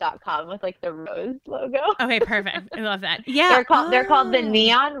AmericanGreetings.com with like the rose logo. Okay, perfect. I love that. Yeah. They're called the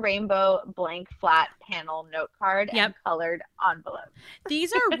Neon Rainbow Blank Flat Panel Note Card and Colored Envelope.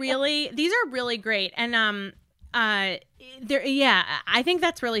 These are really great. And I think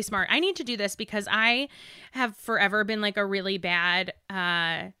that's really smart. I need to do this because I have forever been like a really bad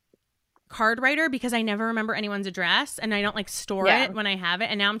card writer because I never remember anyone's address and I don't like store it when I have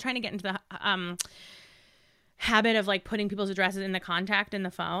it. And now I'm trying to get into the habit of like putting people's addresses in the contact in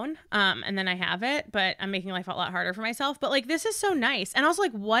the phone, and then I have it, but I'm making life a lot harder for myself. But like, this is so nice. And also,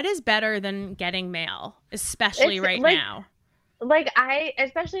 like, what is better than getting mail, especially right now? Like,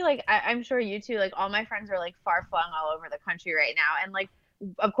 I'm sure you too, like all my friends are like far flung all over the country right now, and like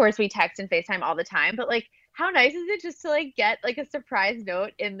of course we text and FaceTime all the time, but like how nice is it just to like get like a surprise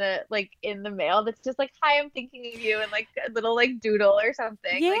note in the mail that's just like, hi, I'm thinking of you, and like a little like doodle or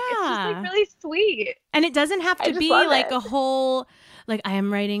something. Yeah. Like, it's just like really sweet. And it doesn't have to be like a whole, like, I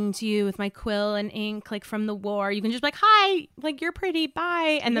am writing to you with my quill and ink, like from the war. You can just be like, hi, like, you're pretty,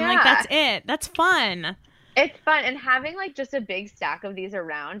 bye. And then like, that's it. That's fun. It's fun. And having like just a big stack of these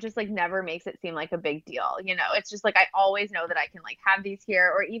around just like never makes it seem like a big deal. You know, it's just like, I always know that I can like have these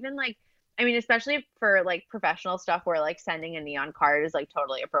here, or even like, I mean, especially for like professional stuff where like sending a neon card is like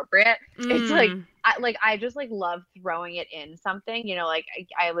totally appropriate. It's like, I just like love throwing it in something, you know, like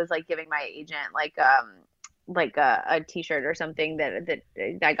I was like giving my agent like a t-shirt or something that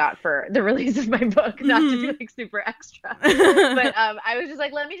I got for the release of my book, not to be like super extra, but I was just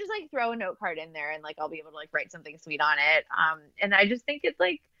like, let me just like throw a note card in there and like I'll be able to like write something sweet on it. And I just think it's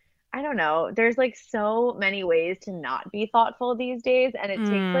like, I don't know, there's like so many ways to not be thoughtful these days, and it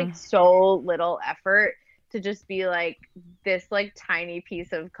takes like so little effort to just be like, this like tiny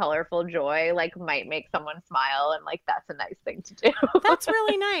piece of colorful joy like might make someone smile, and like that's a nice thing to do. That's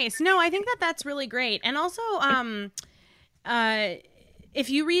really nice. No, I think that's really great. And also if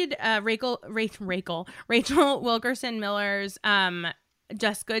you read Rachel Wilkerson Miller's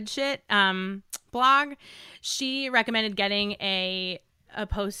Just Good Shit blog, she recommended getting a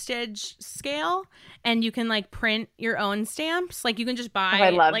postage scale, and you can like print your own stamps. Like, you can just buy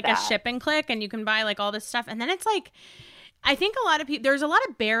like a ship and click, and you can buy like all this stuff. And then it's like, I think a lot of people, there's a lot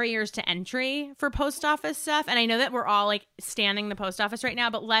of barriers to entry for post office stuff. And I know that we're all like standing the post office right now,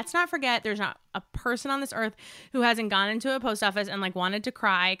 but let's not forget there's not a person on this earth who hasn't gone into a post office and like wanted to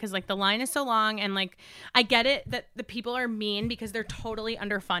cry because like the line is so long. And like, I get it that the people are mean because they're totally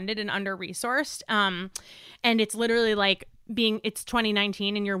underfunded and under-resourced. And it's literally like, it's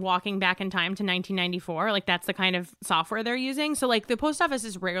 2019 and you're walking back in time to 1994. Like, that's the kind of software they're using. So like, the post office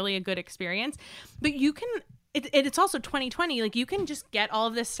is rarely a good experience, but you can, it's also 2020. Like, you can just get all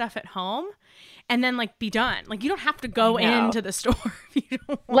of this stuff at home and then like be done. Like, you don't have to go into the store if you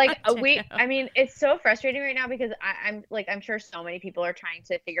don't want to. I mean, it's so frustrating right now because I'm sure so many people are trying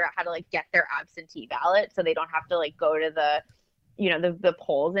to figure out how to like get their absentee ballot so they don't have to like go to the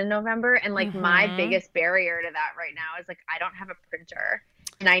polls in November. And like my biggest barrier to that right now is like, I don't have a printer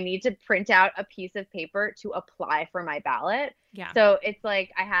and I need to print out a piece of paper to apply for my ballot. Yeah. So it's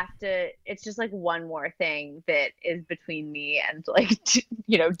like, it's just like one more thing that is between me and like,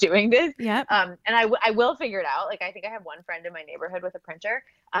 doing this. Yeah. And I will figure it out. Like, I think I have one friend in my neighborhood with a printer.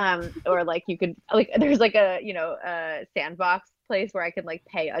 Or like you could like, there's like a Sandbox place where I could like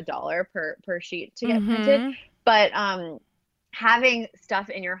pay $1 per sheet to get printed. But, having stuff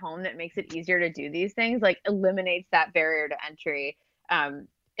in your home that makes it easier to do these things like eliminates that barrier to entry. And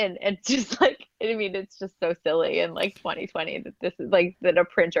it's just like, I mean, it's just so silly in like 2020 that this is like, that a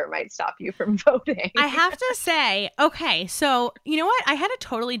printer might stop you from voting. I have to say, okay, so you know what? I had a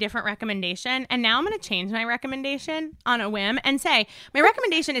totally different recommendation, and now I'm going to change my recommendation on a whim and say my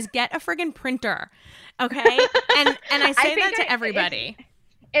recommendation is get a friggin' printer. Okay. And I say that to everybody.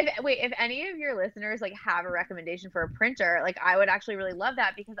 If any of your listeners like have a recommendation for a printer, like I would actually really love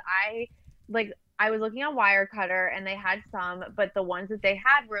that, because I was looking on Wirecutter and they had some, but the ones that they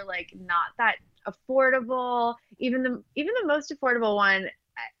had were like not that affordable. Even the most affordable one,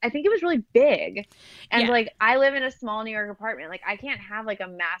 I think it was really big. And like, I live in a small New York apartment. Like, I can't have like a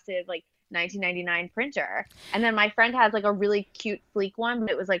massive like $19.99 printer. And then my friend has like a really cute sleek one,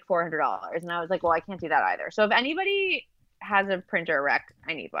 but it was like $400. And I was like, well, I can't do that either. So if anybody has a printer rec,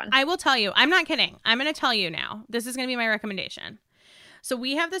 I need one. I will tell you. I'm not kidding. I'm going to tell you now. This is going to be my recommendation. So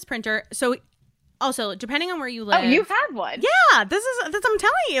we have this printer. So also, depending on where you live. Oh, you have one? Yeah. This I'm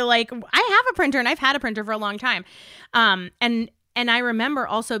telling you, like, I have a printer and I've had a printer for a long time. And I remember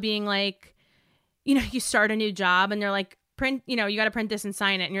also being like, you start a new job and they're like, print, you got to print this and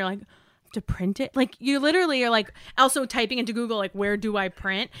sign it. And you're like, to print it. Like you literally are like also typing into Google like where do I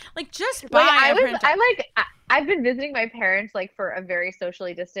print? Like just buy a printer. I've been visiting my parents like for a very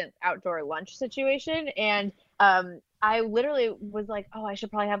socially distant outdoor lunch situation, and I literally was like, oh, I should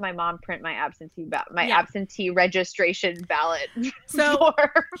probably have my mom print my absentee registration ballot. So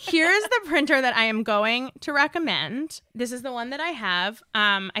here's the printer that I am going to recommend. This is the one that I have.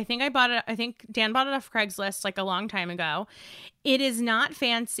 I think Dan bought it off Craigslist like a long time ago. It is not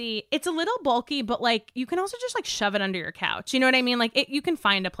fancy. It's a little bulky, but like you can also just like shove it under your couch. You know what I mean? Like you can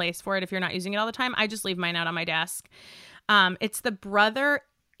find a place for it if you're not using it all the time. I just leave mine out on my desk. It's the Brother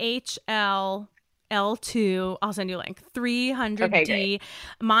HL L2, I'll send you a link, 300D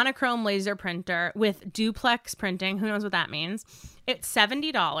monochrome laser printer with duplex printing. Who knows what that means? It's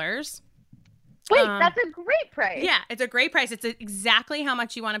 $70. Wait, that's a great price. Yeah, it's a great price. It's exactly how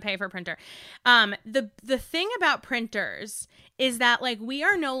much you want to pay for a printer. The thing about printers is that like we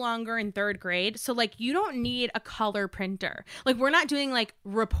are no longer in third grade, so like you don't need a color printer. Like we're not doing like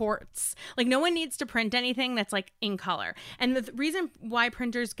reports. Like no one needs to print anything that's like in color. And the reason why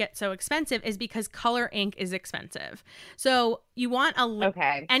printers get so expensive is because color ink is expensive. So you want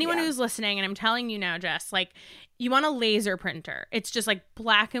anyone who's listening, and I'm telling you now, Jess, like you want a laser printer. It's just like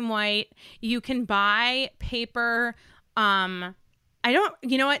black and white. You can buy paper.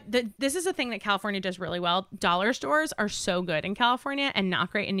 You know what? This is a thing that California does really well. Dollar stores are so good in California and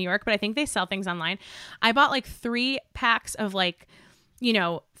not great in New York, but I think they sell things online. I bought like 3 packs of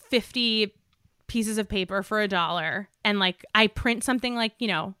 50 pieces of paper for $1. And like I print something like,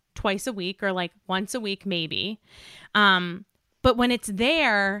 twice a week or like once a week, maybe. But when it's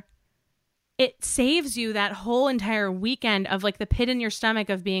there, it saves you that whole entire weekend of like the pit in your stomach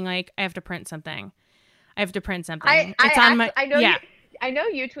of being like, I have to print something. I know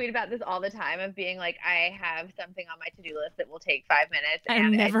you tweet about this all the time of being like, I have something on my to-do list that will take 5 minutes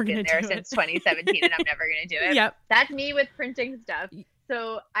and it's been there since 2017 and I'm never going to do it. Yep. That's me with printing stuff.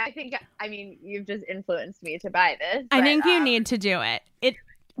 So you've just influenced me to buy this. I think you need to do it.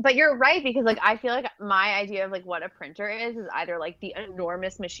 But you're right, because like I feel like my idea of like what a printer is either like the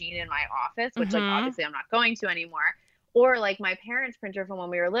enormous machine in my office, which like obviously I'm not going to anymore, or like my parents' printer from when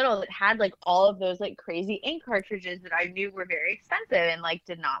we were little that had like all of those like crazy ink cartridges that I knew were very expensive and like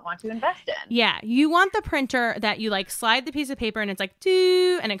did not want to invest in. Yeah, you want the printer that you like slide the piece of paper and it's like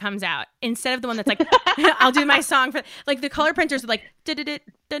doo and it comes out, instead of the one that's like I'll do my song for like the color printers are like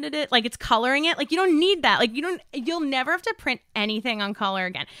like it's coloring it. Like you don't need that. Like you'll never have to print anything on color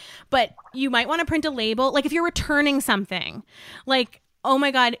again. But you might want to print a label, like if you're returning something, like oh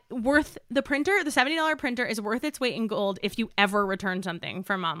my God, the $70 printer is worth its weight in gold if you ever return something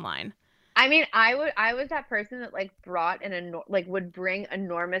from online. I mean, I was that person that like brought would bring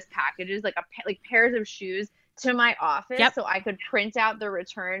enormous packages, like pairs of shoes to my office so I could print out the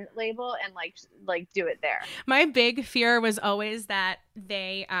return label and like do it there. My big fear was always that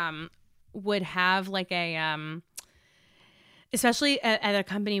they would have like a especially at a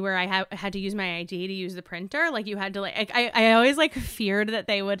company where I had to use my ID to use the printer, like you had to like I always like feared that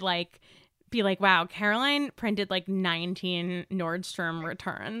they would like be like, wow, Caroline printed like 19 Nordstrom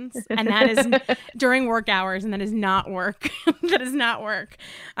returns, and that is during work hours, and that is not work. That is not work.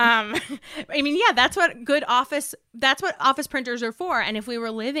 I mean, yeah, that's what office printers are for. And if we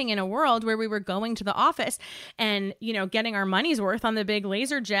were living in a world where we were going to the office and getting our money's worth on the big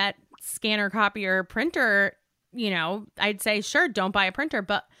LaserJet scanner, copier, printer, I'd say, sure, don't buy a printer.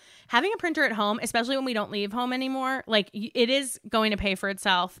 But having a printer at home, especially when we don't leave home anymore, like it is going to pay for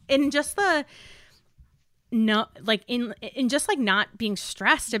itself. In just in just like not being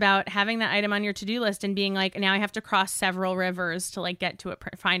stressed about having that item on your to-do list and being like, now I have to cross several rivers to like get to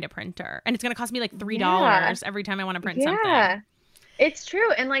find a printer. And it's going to cost me like $3 every time I want to print something. Yeah, it's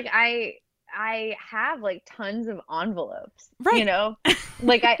true. And like I have like tons of envelopes, right?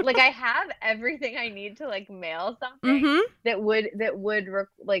 Like I have everything I need to like mail something that you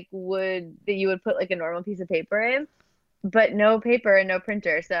would put like a normal piece of paper in, but no paper and no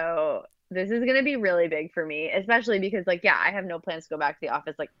printer. So this is going to be really big for me, especially because like, yeah, I have no plans to go back to the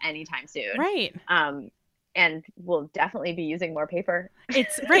office like anytime soon. Right. And we'll definitely be using more paper.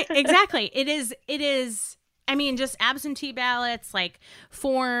 It's right. Exactly. It is. I mean, just absentee ballots, like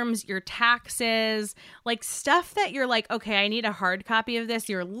forms, your taxes, like stuff that you're like, okay, I need a hard copy of this,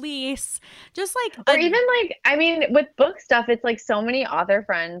 your lease, just like. Or even like, I mean, with book stuff, it's like so many author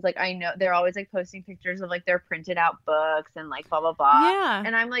friends, like I know they're always like posting pictures of like their printed out books and like blah, blah, blah. Yeah.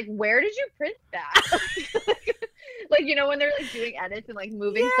 And I'm like, where did you print that? Like, when they're like doing edits and like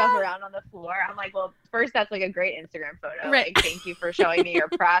moving stuff around on the floor, I'm like, well, first, that's like a great Instagram photo. Right. Like, thank you for showing me your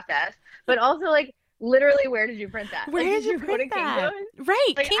process. But also like, literally, where did you print that? Where like, did you go print to that? Kinko's?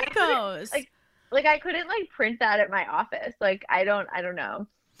 Right, Like, Kinko's. I couldn't like print that at my office. Like I don't know.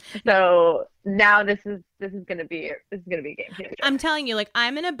 So now this is gonna be a game changer. I'm telling you, like,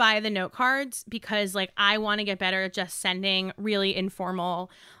 I'm gonna buy the note cards because like I want to get better at just sending really informal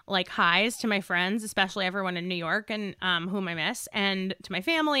like highs to my friends, especially everyone in New York and whom I miss, and to my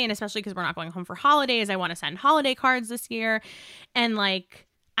family, and especially because we're not going home for holidays. I want to send holiday cards this year, and like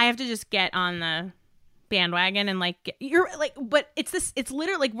I have to just get on the bandwagon and like you're like, but it's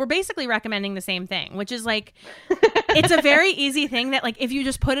literally like we're basically recommending the same thing, which is like it's a very easy thing that like if you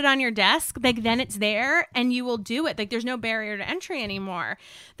just put it on your desk, like then it's there and you will do it. Like there's no barrier to entry anymore.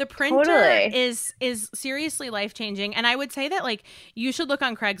 The printer Totally. is seriously life-changing, and I would say that like you should look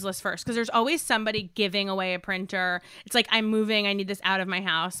on Craigslist first because there's always somebody giving away a printer. It's like, I'm moving, I need this out of my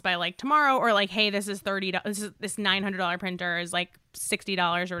house by like tomorrow, or like, hey, this is $30, this $900 printer is like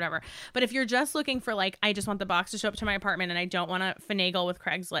 $60 or whatever. But if you're just looking for like, I just want the box to show up to my apartment and I don't want to finagle with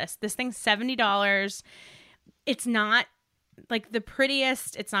Craigslist, this thing's $70. It's not like the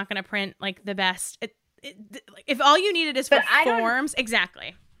prettiest. It's not going to print like the best. If all you needed is for forms,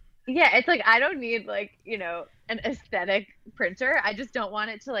 exactly. Yeah, it's like I don't need like, an aesthetic printer. I just don't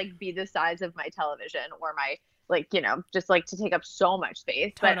want it to like be the size of my television or my like, just like to take up so much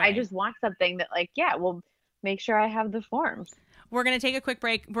space. Totally. But I just want something that like, yeah, will make sure I have the forms. We're going to take a quick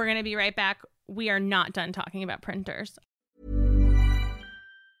break. We're going to be right back. We are not done talking about printers.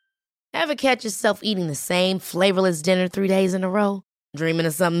 Ever catch yourself eating the same flavorless dinner 3 days in a row? Dreaming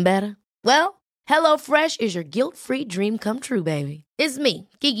of something better? Well, HelloFresh is your guilt-free dream come true, baby. It's me,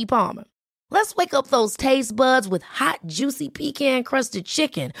 Keke Palmer. Let's wake up those taste buds with hot, juicy pecan-crusted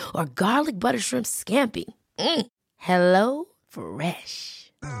chicken or garlic butter shrimp scampi. Hello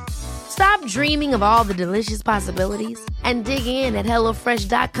Fresh. Stop dreaming of all the delicious possibilities and dig in at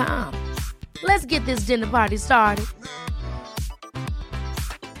HelloFresh.com. Let's get this dinner party started.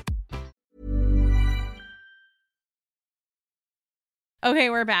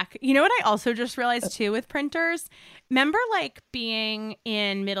 Okay, we're back. You know what I also just realized too with printers? Remember like being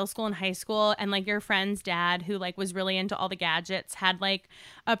in middle school and high school and like your friend's dad who like was really into all the gadgets had like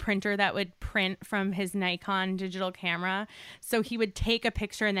a printer that would print from his Nikon digital camera. So he would take a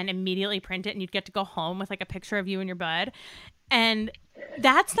picture and then immediately print it and you'd get to go home with like a picture of you and your bud. And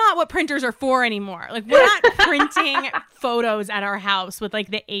that's not what printers are for anymore. Like we're not printing photos at our house with like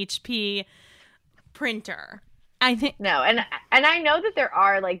the HP printer. I think no, and I know that there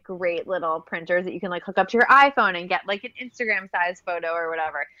are like great little printers that you can like hook up to your iPhone and get like an Instagram size photo or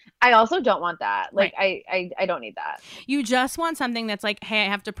whatever. I also don't want that. Like right. I don't need that. You just want something that's like, hey, I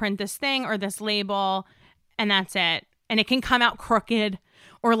have to print this thing or this label, and that's it. And it can come out crooked,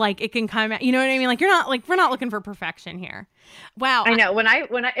 or like it can come out, you know what I mean? Like we're not looking for perfection here. Wow. I know when I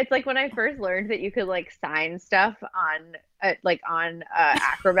it's like when I first learned that you could like sign stuff on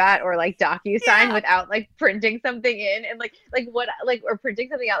Acrobat or like DocuSign without like printing something in and or printing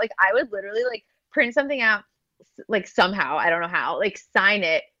something out. Like I would literally like print something out like somehow, I don't know how, like sign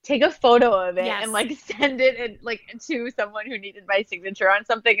it, take a photo of it and like send it and like to someone who needed my signature on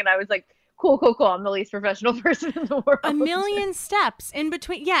something. And I was like, cool. I'm the least professional person in the world. A million steps in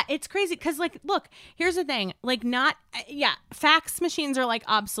between. Yeah, it's crazy. Because, like, look, here's the thing. Like, fax machines are, like,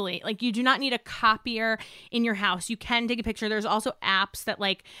 obsolete. Like, you do not need a copier in your house. You can take a picture. There's also apps that,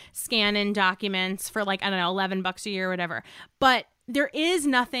 like, scan in documents for, like, I don't know, $11 a year or whatever. But there is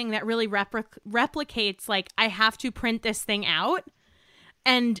nothing that really replicates, like, I have to print this thing out.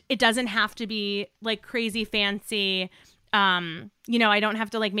 And it doesn't have to be, like, crazy fancy. I don't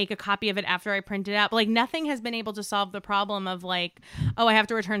have to like make a copy of it after I print it out. But like nothing has been able to solve the problem of like, oh, I have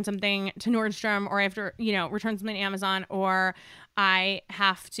to return something to Nordstrom, or I have to, return something to Amazon, or I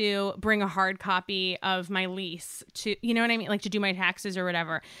have to bring a hard copy of my lease to, you know what I mean? Like to do my taxes or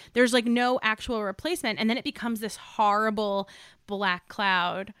whatever. There's like no actual replacement. And then it becomes this horrible black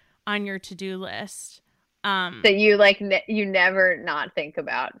cloud on your to-do list. That you like you never not think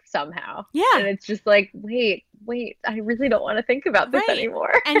about somehow. Yeah. And it's just like, wait, I really don't want to think about this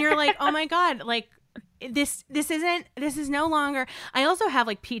anymore. And you're like, oh my God, like this is no longer. I also have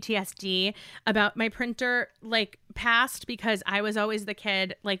like PTSD about my printer like past, because I was always the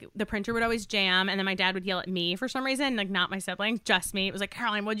kid, like the printer would always jam and then my dad would yell at me for some reason, like not my siblings, just me. It was like,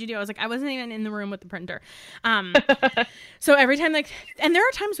 Caroline, what'd you do? I was like, I wasn't even in the room with the printer. So every time like, and there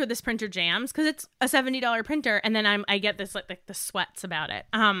are times where this printer jams because it's a $70 printer, and then I get this like the sweats about it.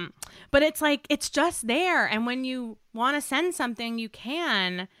 But it's like, it's just there. And when you want to send something, you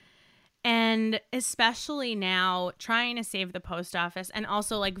can. And especially now, trying to save the post office and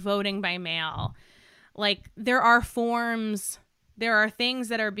also like voting by mail, like there are forms, there are things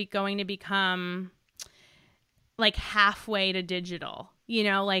that are going to become like halfway to digital, you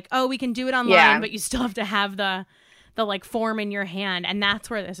know, like, oh, we can do it online, but you still have to have the like form in your hand. And that's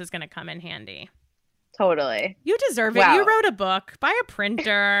where this is going to come in handy. Totally. You deserve it. Wow. You wrote a book. Buy a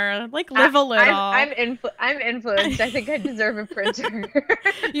printer. Like, live a little. I'm influenced. I think I deserve a printer.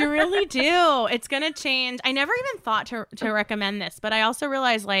 You really do. It's going to change. I never even thought to recommend this, but I also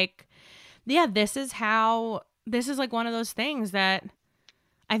realized, like, yeah, this is like one of those things that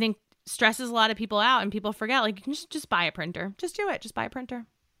I think stresses a lot of people out, and people forget, like, you can just buy a printer. Just do it. Just buy a printer.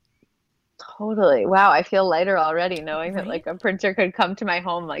 Totally. Wow. I feel lighter already knowing that like a printer could come to my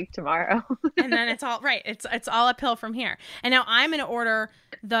home like tomorrow. And then it's all right. It's all uphill from here. And now I'm going to order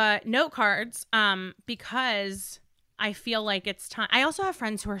the note cards because I feel like it's time. I also have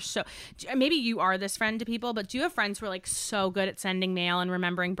friends who are maybe you are this friend to people, but do you have friends who are like so good at sending mail and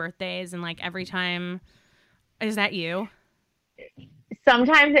remembering birthdays and like every time? Is that you?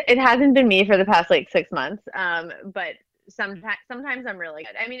 Sometimes it hasn't been me for the past like 6 months. But sometimes I'm really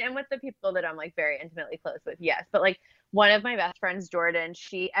good. I mean, and with the people that I'm like very intimately close with, yes. But like one of my best friends, Jordan,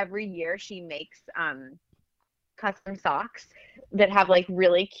 every year she makes custom socks that have like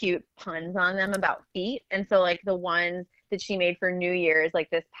really cute puns on them about feet. And so like the ones that she made for New Year's, like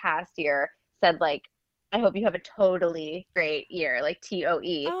this past year, said like, I hope you have a totally great year, like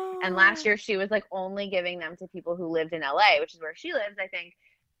TOE. Oh. And last year she was like only giving them to people who lived in LA, which is where she lives, I think.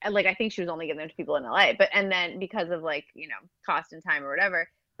 And like I think she was only giving them to people in LA, and then because of like, you know, cost and time or whatever,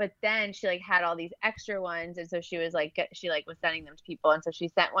 but then she like had all these extra ones, and so she was like was sending them to people, and so she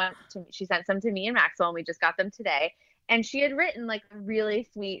sent some to me and Maxwell, and we just got them today. And she had written like a really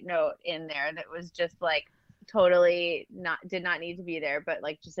sweet note in there that was just like totally did not need to be there, but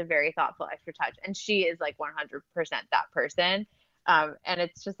like just a very thoughtful extra touch. And she is like 100% that person. And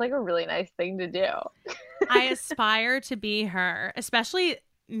it's just like a really nice thing to do. I aspire to be her, especially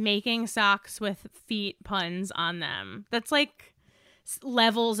making socks with feet puns on them. That's like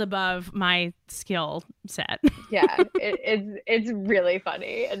levels above my skill set. Yeah, it's really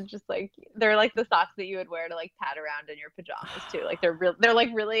funny, and just like they're like the socks that you would wear to like pat around in your pajamas too. Like they're like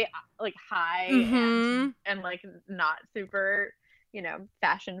really like high and like not super, you know,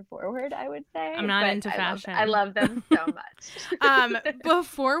 fashion forward, I would say. I'm not into fashion. I love them so much.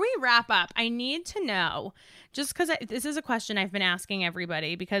 Before we wrap up, I need to know, just because this is a question I've been asking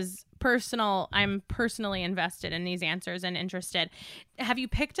everybody because I'm personally invested in these answers and interested. Have you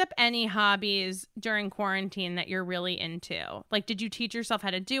picked up any hobbies during quarantine that you're really into? Like, did you teach yourself how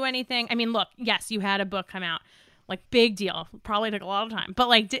to do anything? I mean, look, yes, you had a book come out. Like, big deal. Probably took a lot of time. But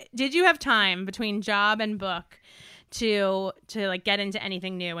like, did you have time between job and book to like get into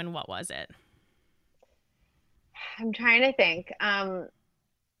anything new, and what was it? I'm trying to think.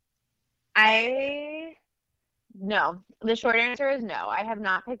 No. The short answer is no. I have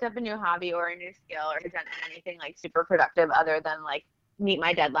not picked up a new hobby or a new skill or done anything like super productive other than like meet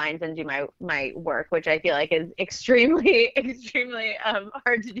my deadlines and do my work, which I feel like is extremely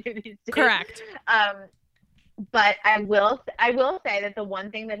hard to do these days. Correct. But I will say that the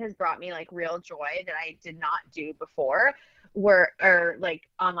one thing that has brought me like real joy that I did not do before are like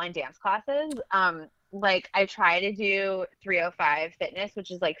online dance classes. Like I try to do 305 Fitness,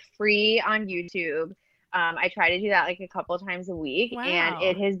 which is like free on YouTube. I try to do that like a couple times a week. Wow. And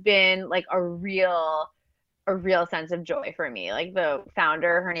it has been like a real sense of joy for me. Like the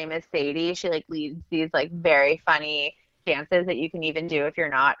founder, her name is Sadie. She like leads these like very funny dances that you can even do if you're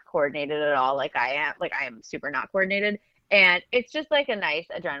not coordinated at all, like I am. Like I am super not coordinated, and it's just like a nice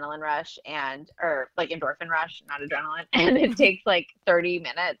adrenaline rush or like endorphin rush, not adrenaline, and it takes like 30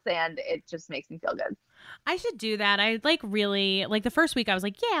 minutes and it just makes me feel good. I should do that. I like really like the first week I was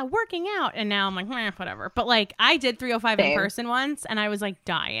like, yeah, working out, and now I'm like, whatever. But like I did 305 in person once and I was like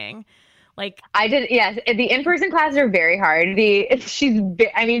dying. Like I did, yes. The in-person classes are very hard. She's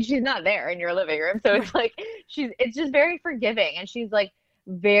not there in your living room, so it's like it's just very forgiving, and she's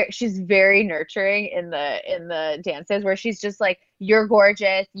very nurturing in the dances where she's just like, you're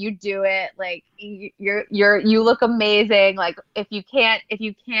gorgeous, you do it, like you look amazing. Like if you can't,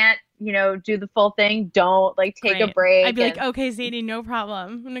 you know, do the full thing, don't like take a break. I'd be like, okay, Sadie, no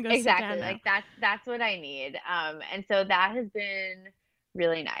problem. I'm gonna go exactly sit down like now. That's what I need. And so that has been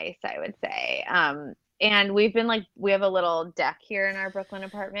really nice, I would say. And we have a little deck here in our Brooklyn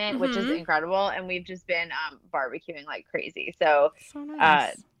apartment, which is incredible. And we've just been barbecuing like crazy. So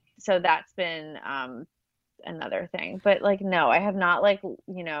nice. So that's been another thing. But like, no, I have not like,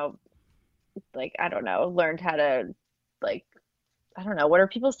 you know, like, I don't know, learned how to like I don't know. What are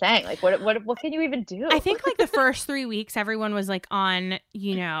people saying? Like, what can you even do? I think like the first 3 weeks, everyone was like on,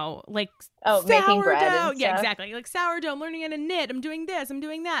 you know, like making bread and sourdough. Yeah, stuff. exactly. Like sourdough, I'm learning how to knit. I'm doing this, I'm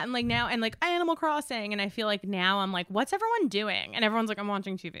doing that. And like now, and like Animal Crossing. And I feel like now I'm like, what's everyone doing? And everyone's like, I'm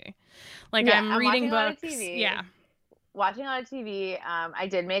watching TV. Like I'm reading watching a lot of books. TV. Yeah. Watching a lot of TV. I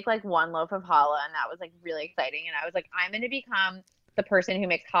did make like one loaf of challah, and that was like really exciting. And I was like, I'm going to become the person who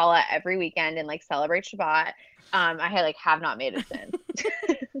makes challah every weekend and like celebrate Shabbat. I have not made it since.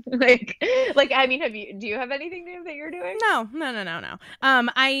 I mean, do you have anything new that you're doing? No.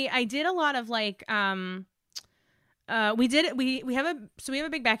 I did a lot of like, we have a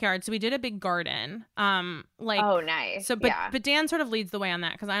big backyard, so we did a big garden. Oh, nice. So, but Dan sort of leads the way on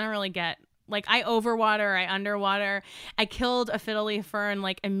that because I don't really get. Like, I overwater, I underwater. I killed a fiddle leaf fern,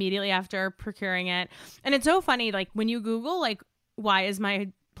 like, immediately after procuring it. And it's so funny, like, when you Google, like, why is my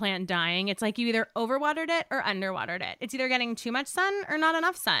plant dying? It's like you either overwatered it or underwatered it. It's either getting too much sun or not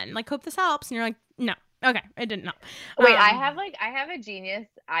enough sun. Like, hope this helps. And you're like, no. Okay, it didn't help. Wait, I have a genius,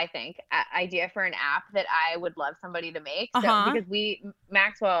 I think, idea for an app that I would love somebody to make. So, because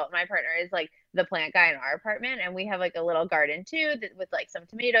Maxwell, my partner, is like the plant guy in our apartment, and we have like a little garden too with like some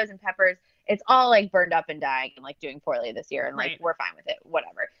tomatoes and peppers. It's all like burned up and dying and like doing poorly this year, and like we're fine with it,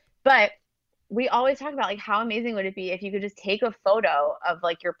 whatever. But we always talk about like how amazing would it be if you could just take a photo of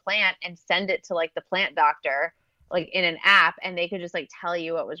like your plant and send it to like the plant doctor, like in an app, and they could just like tell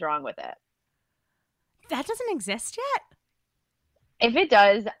you what was wrong with it. That doesn't exist yet? If it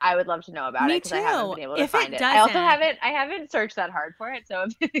does, I would love to know about Me it because I haven't been able to find it. I haven't searched that hard for it, so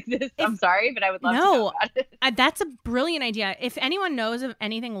if it exists, I'm sorry, but I would love to know about it. That's a brilliant idea. If anyone knows of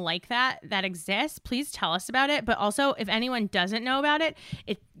anything like that exists, please tell us about it. But also, if anyone doesn't know about it,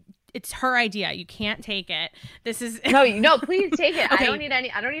 it's her idea. You can't take it. This is no. Please take it. Okay. I don't need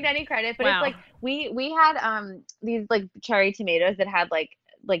any credit. But It's like we had these like cherry tomatoes that had like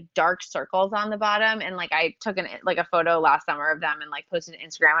dark circles on the bottom, and like I took a photo last summer of them and like posted to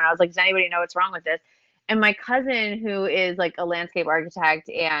Instagram, and I was like, does anybody know what's wrong with this? And my cousin, who is like a landscape architect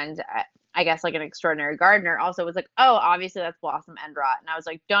and I guess like an extraordinary gardener, also was like, oh, obviously that's blossom end rot. And I was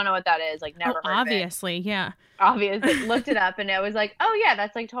like, don't know what that is, like never heard obviously of it. Yeah, obviously looked it up, and it was like, oh yeah,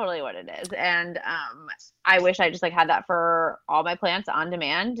 that's like totally what it is. And I wish I just like had that for all my plants on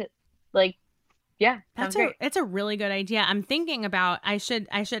demand. Like, yeah, it's a really good idea. I'm thinking about I should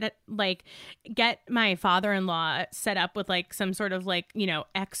like get my father-in-law set up with like some sort of like, you know,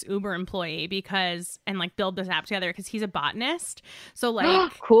 ex-Uber employee and like build this app together because he's a botanist. So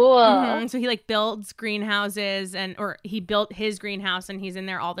like cool. So he like builds greenhouses or he built his greenhouse and he's in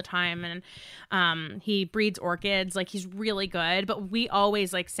there all the time, and he breeds orchids. Like he's really good. But we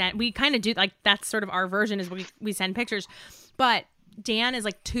always like we kind of do like that's sort of our version is we send pictures, but Dan is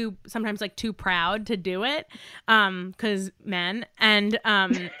like sometimes too proud to do it because men and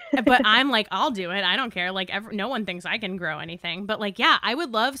but I'm like, I'll do it, I don't care, like no one thinks I can grow anything, but like yeah, I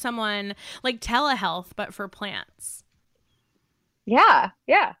would love someone like telehealth but for plants. Yeah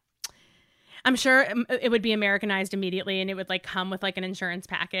I'm sure it would be Americanized immediately, and it would like come with like an insurance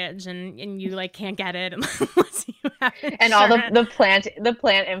package, and you like can't get it unless you have insurance. And all the plant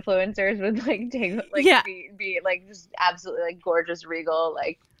influencers would like take like be like just absolutely like gorgeous, regal,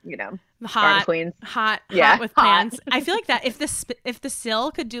 like, you know, hot queens, hot with plants. I feel like that if the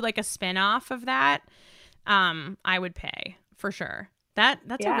Sill could do like a spin-off of that, I would pay for sure.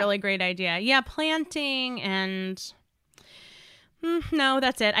 That's a really great idea. Yeah, planting and. No,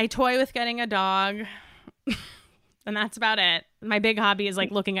 that's it. I toy with getting a dog, and that's about it. My big hobby is like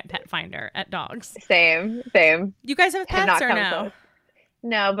looking at Pet Finder at dogs. Same. You guys have pets or no?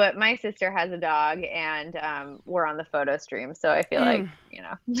 No, but my sister has a dog, and we're on the photo stream, so I feel like, you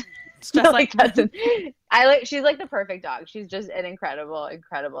know, it's just like she's like the perfect dog. She's just an incredible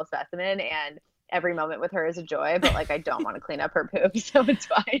specimen, and every moment with her is a joy, but like I don't want to clean up her poop, so it's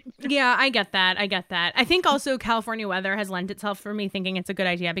fine. Yeah, I get that. I think also California weather has lent itself for me thinking it's a good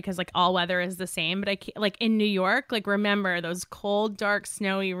idea because like all weather is the same, but I can't, like in New York, like remember those cold, dark,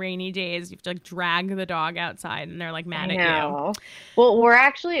 snowy, rainy days, you have to like drag the dog outside and they're like mad at you. Well,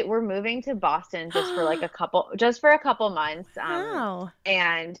 we're moving to Boston just for a couple months.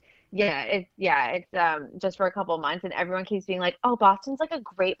 And it's just for a couple of months, and everyone keeps being like, oh, Boston's like a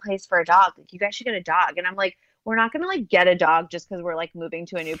great place for a dog. Like you guys should get a dog. And I'm like, we're not going to like get a dog just because we're like moving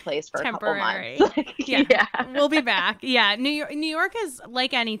to a new place for temporary. A couple months. Yeah. We'll be back. Yeah. New York is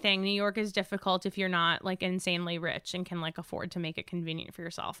like anything. New York is difficult if you're not like insanely rich and can like afford to make it convenient for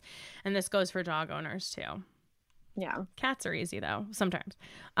yourself. And this goes for dog owners too. Yeah. Cats are easy though, sometimes.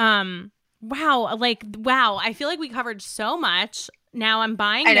 Wow. I feel like we covered so much. Now I'm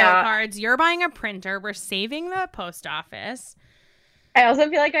buying note cards. You're buying a printer. We're saving the post office. I also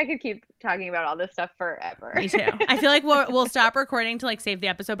feel like I could keep talking about all this stuff forever. Me too. I feel like we'll stop recording to like save the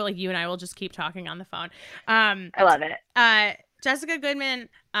episode, but like you and I will just keep talking on the phone. I love it. Jessica Goodman,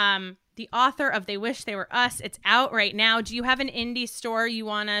 the author of They Wish They Were Us. It's out right now. Do you have an indie store you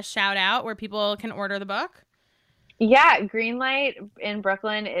want to shout out where people can order the book? Yeah, Greenlight in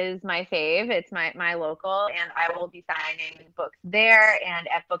Brooklyn is my fave. It's my local, and I will be signing books there and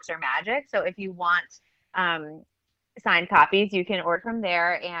at Books Are Magic. So if you want signed copies, you can order from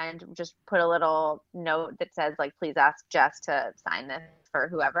there and just put a little note that says like, please ask Jess to sign this for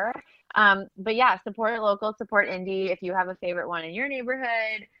whoever. But yeah, support local, support indie. If you have a favorite one in your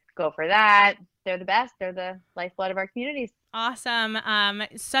neighborhood, go for that. They're the best. They're the lifeblood of our communities. Awesome.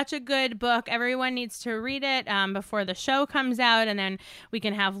 Such a good book. Everyone needs to read it before the show comes out, and then we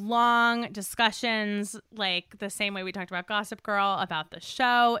can have long discussions like the same way we talked about Gossip Girl about the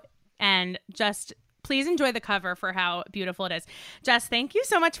show, and just please enjoy the cover for how beautiful it is. Jess, thank you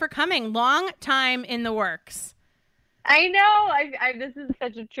so much for coming. Long time in the works. I know. This is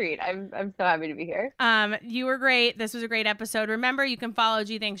such a treat. I'm so happy to be here. You were great. This was a great episode. Remember, you can follow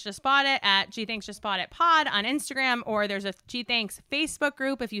G Thanks Just Bought It at G Thanks Just Bought It Pod on Instagram, or there's a G Thanks Facebook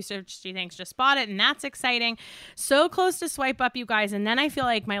group if you search G Thanks Just Bought It, and that's exciting. So close to swipe up, you guys, and then I feel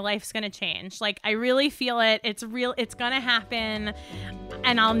like my life's gonna change. Like, I really feel it. It's real. It's gonna happen,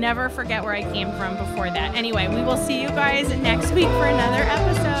 and I'll never forget where I came from before that. Anyway, we will see you guys next week for another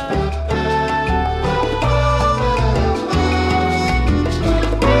episode.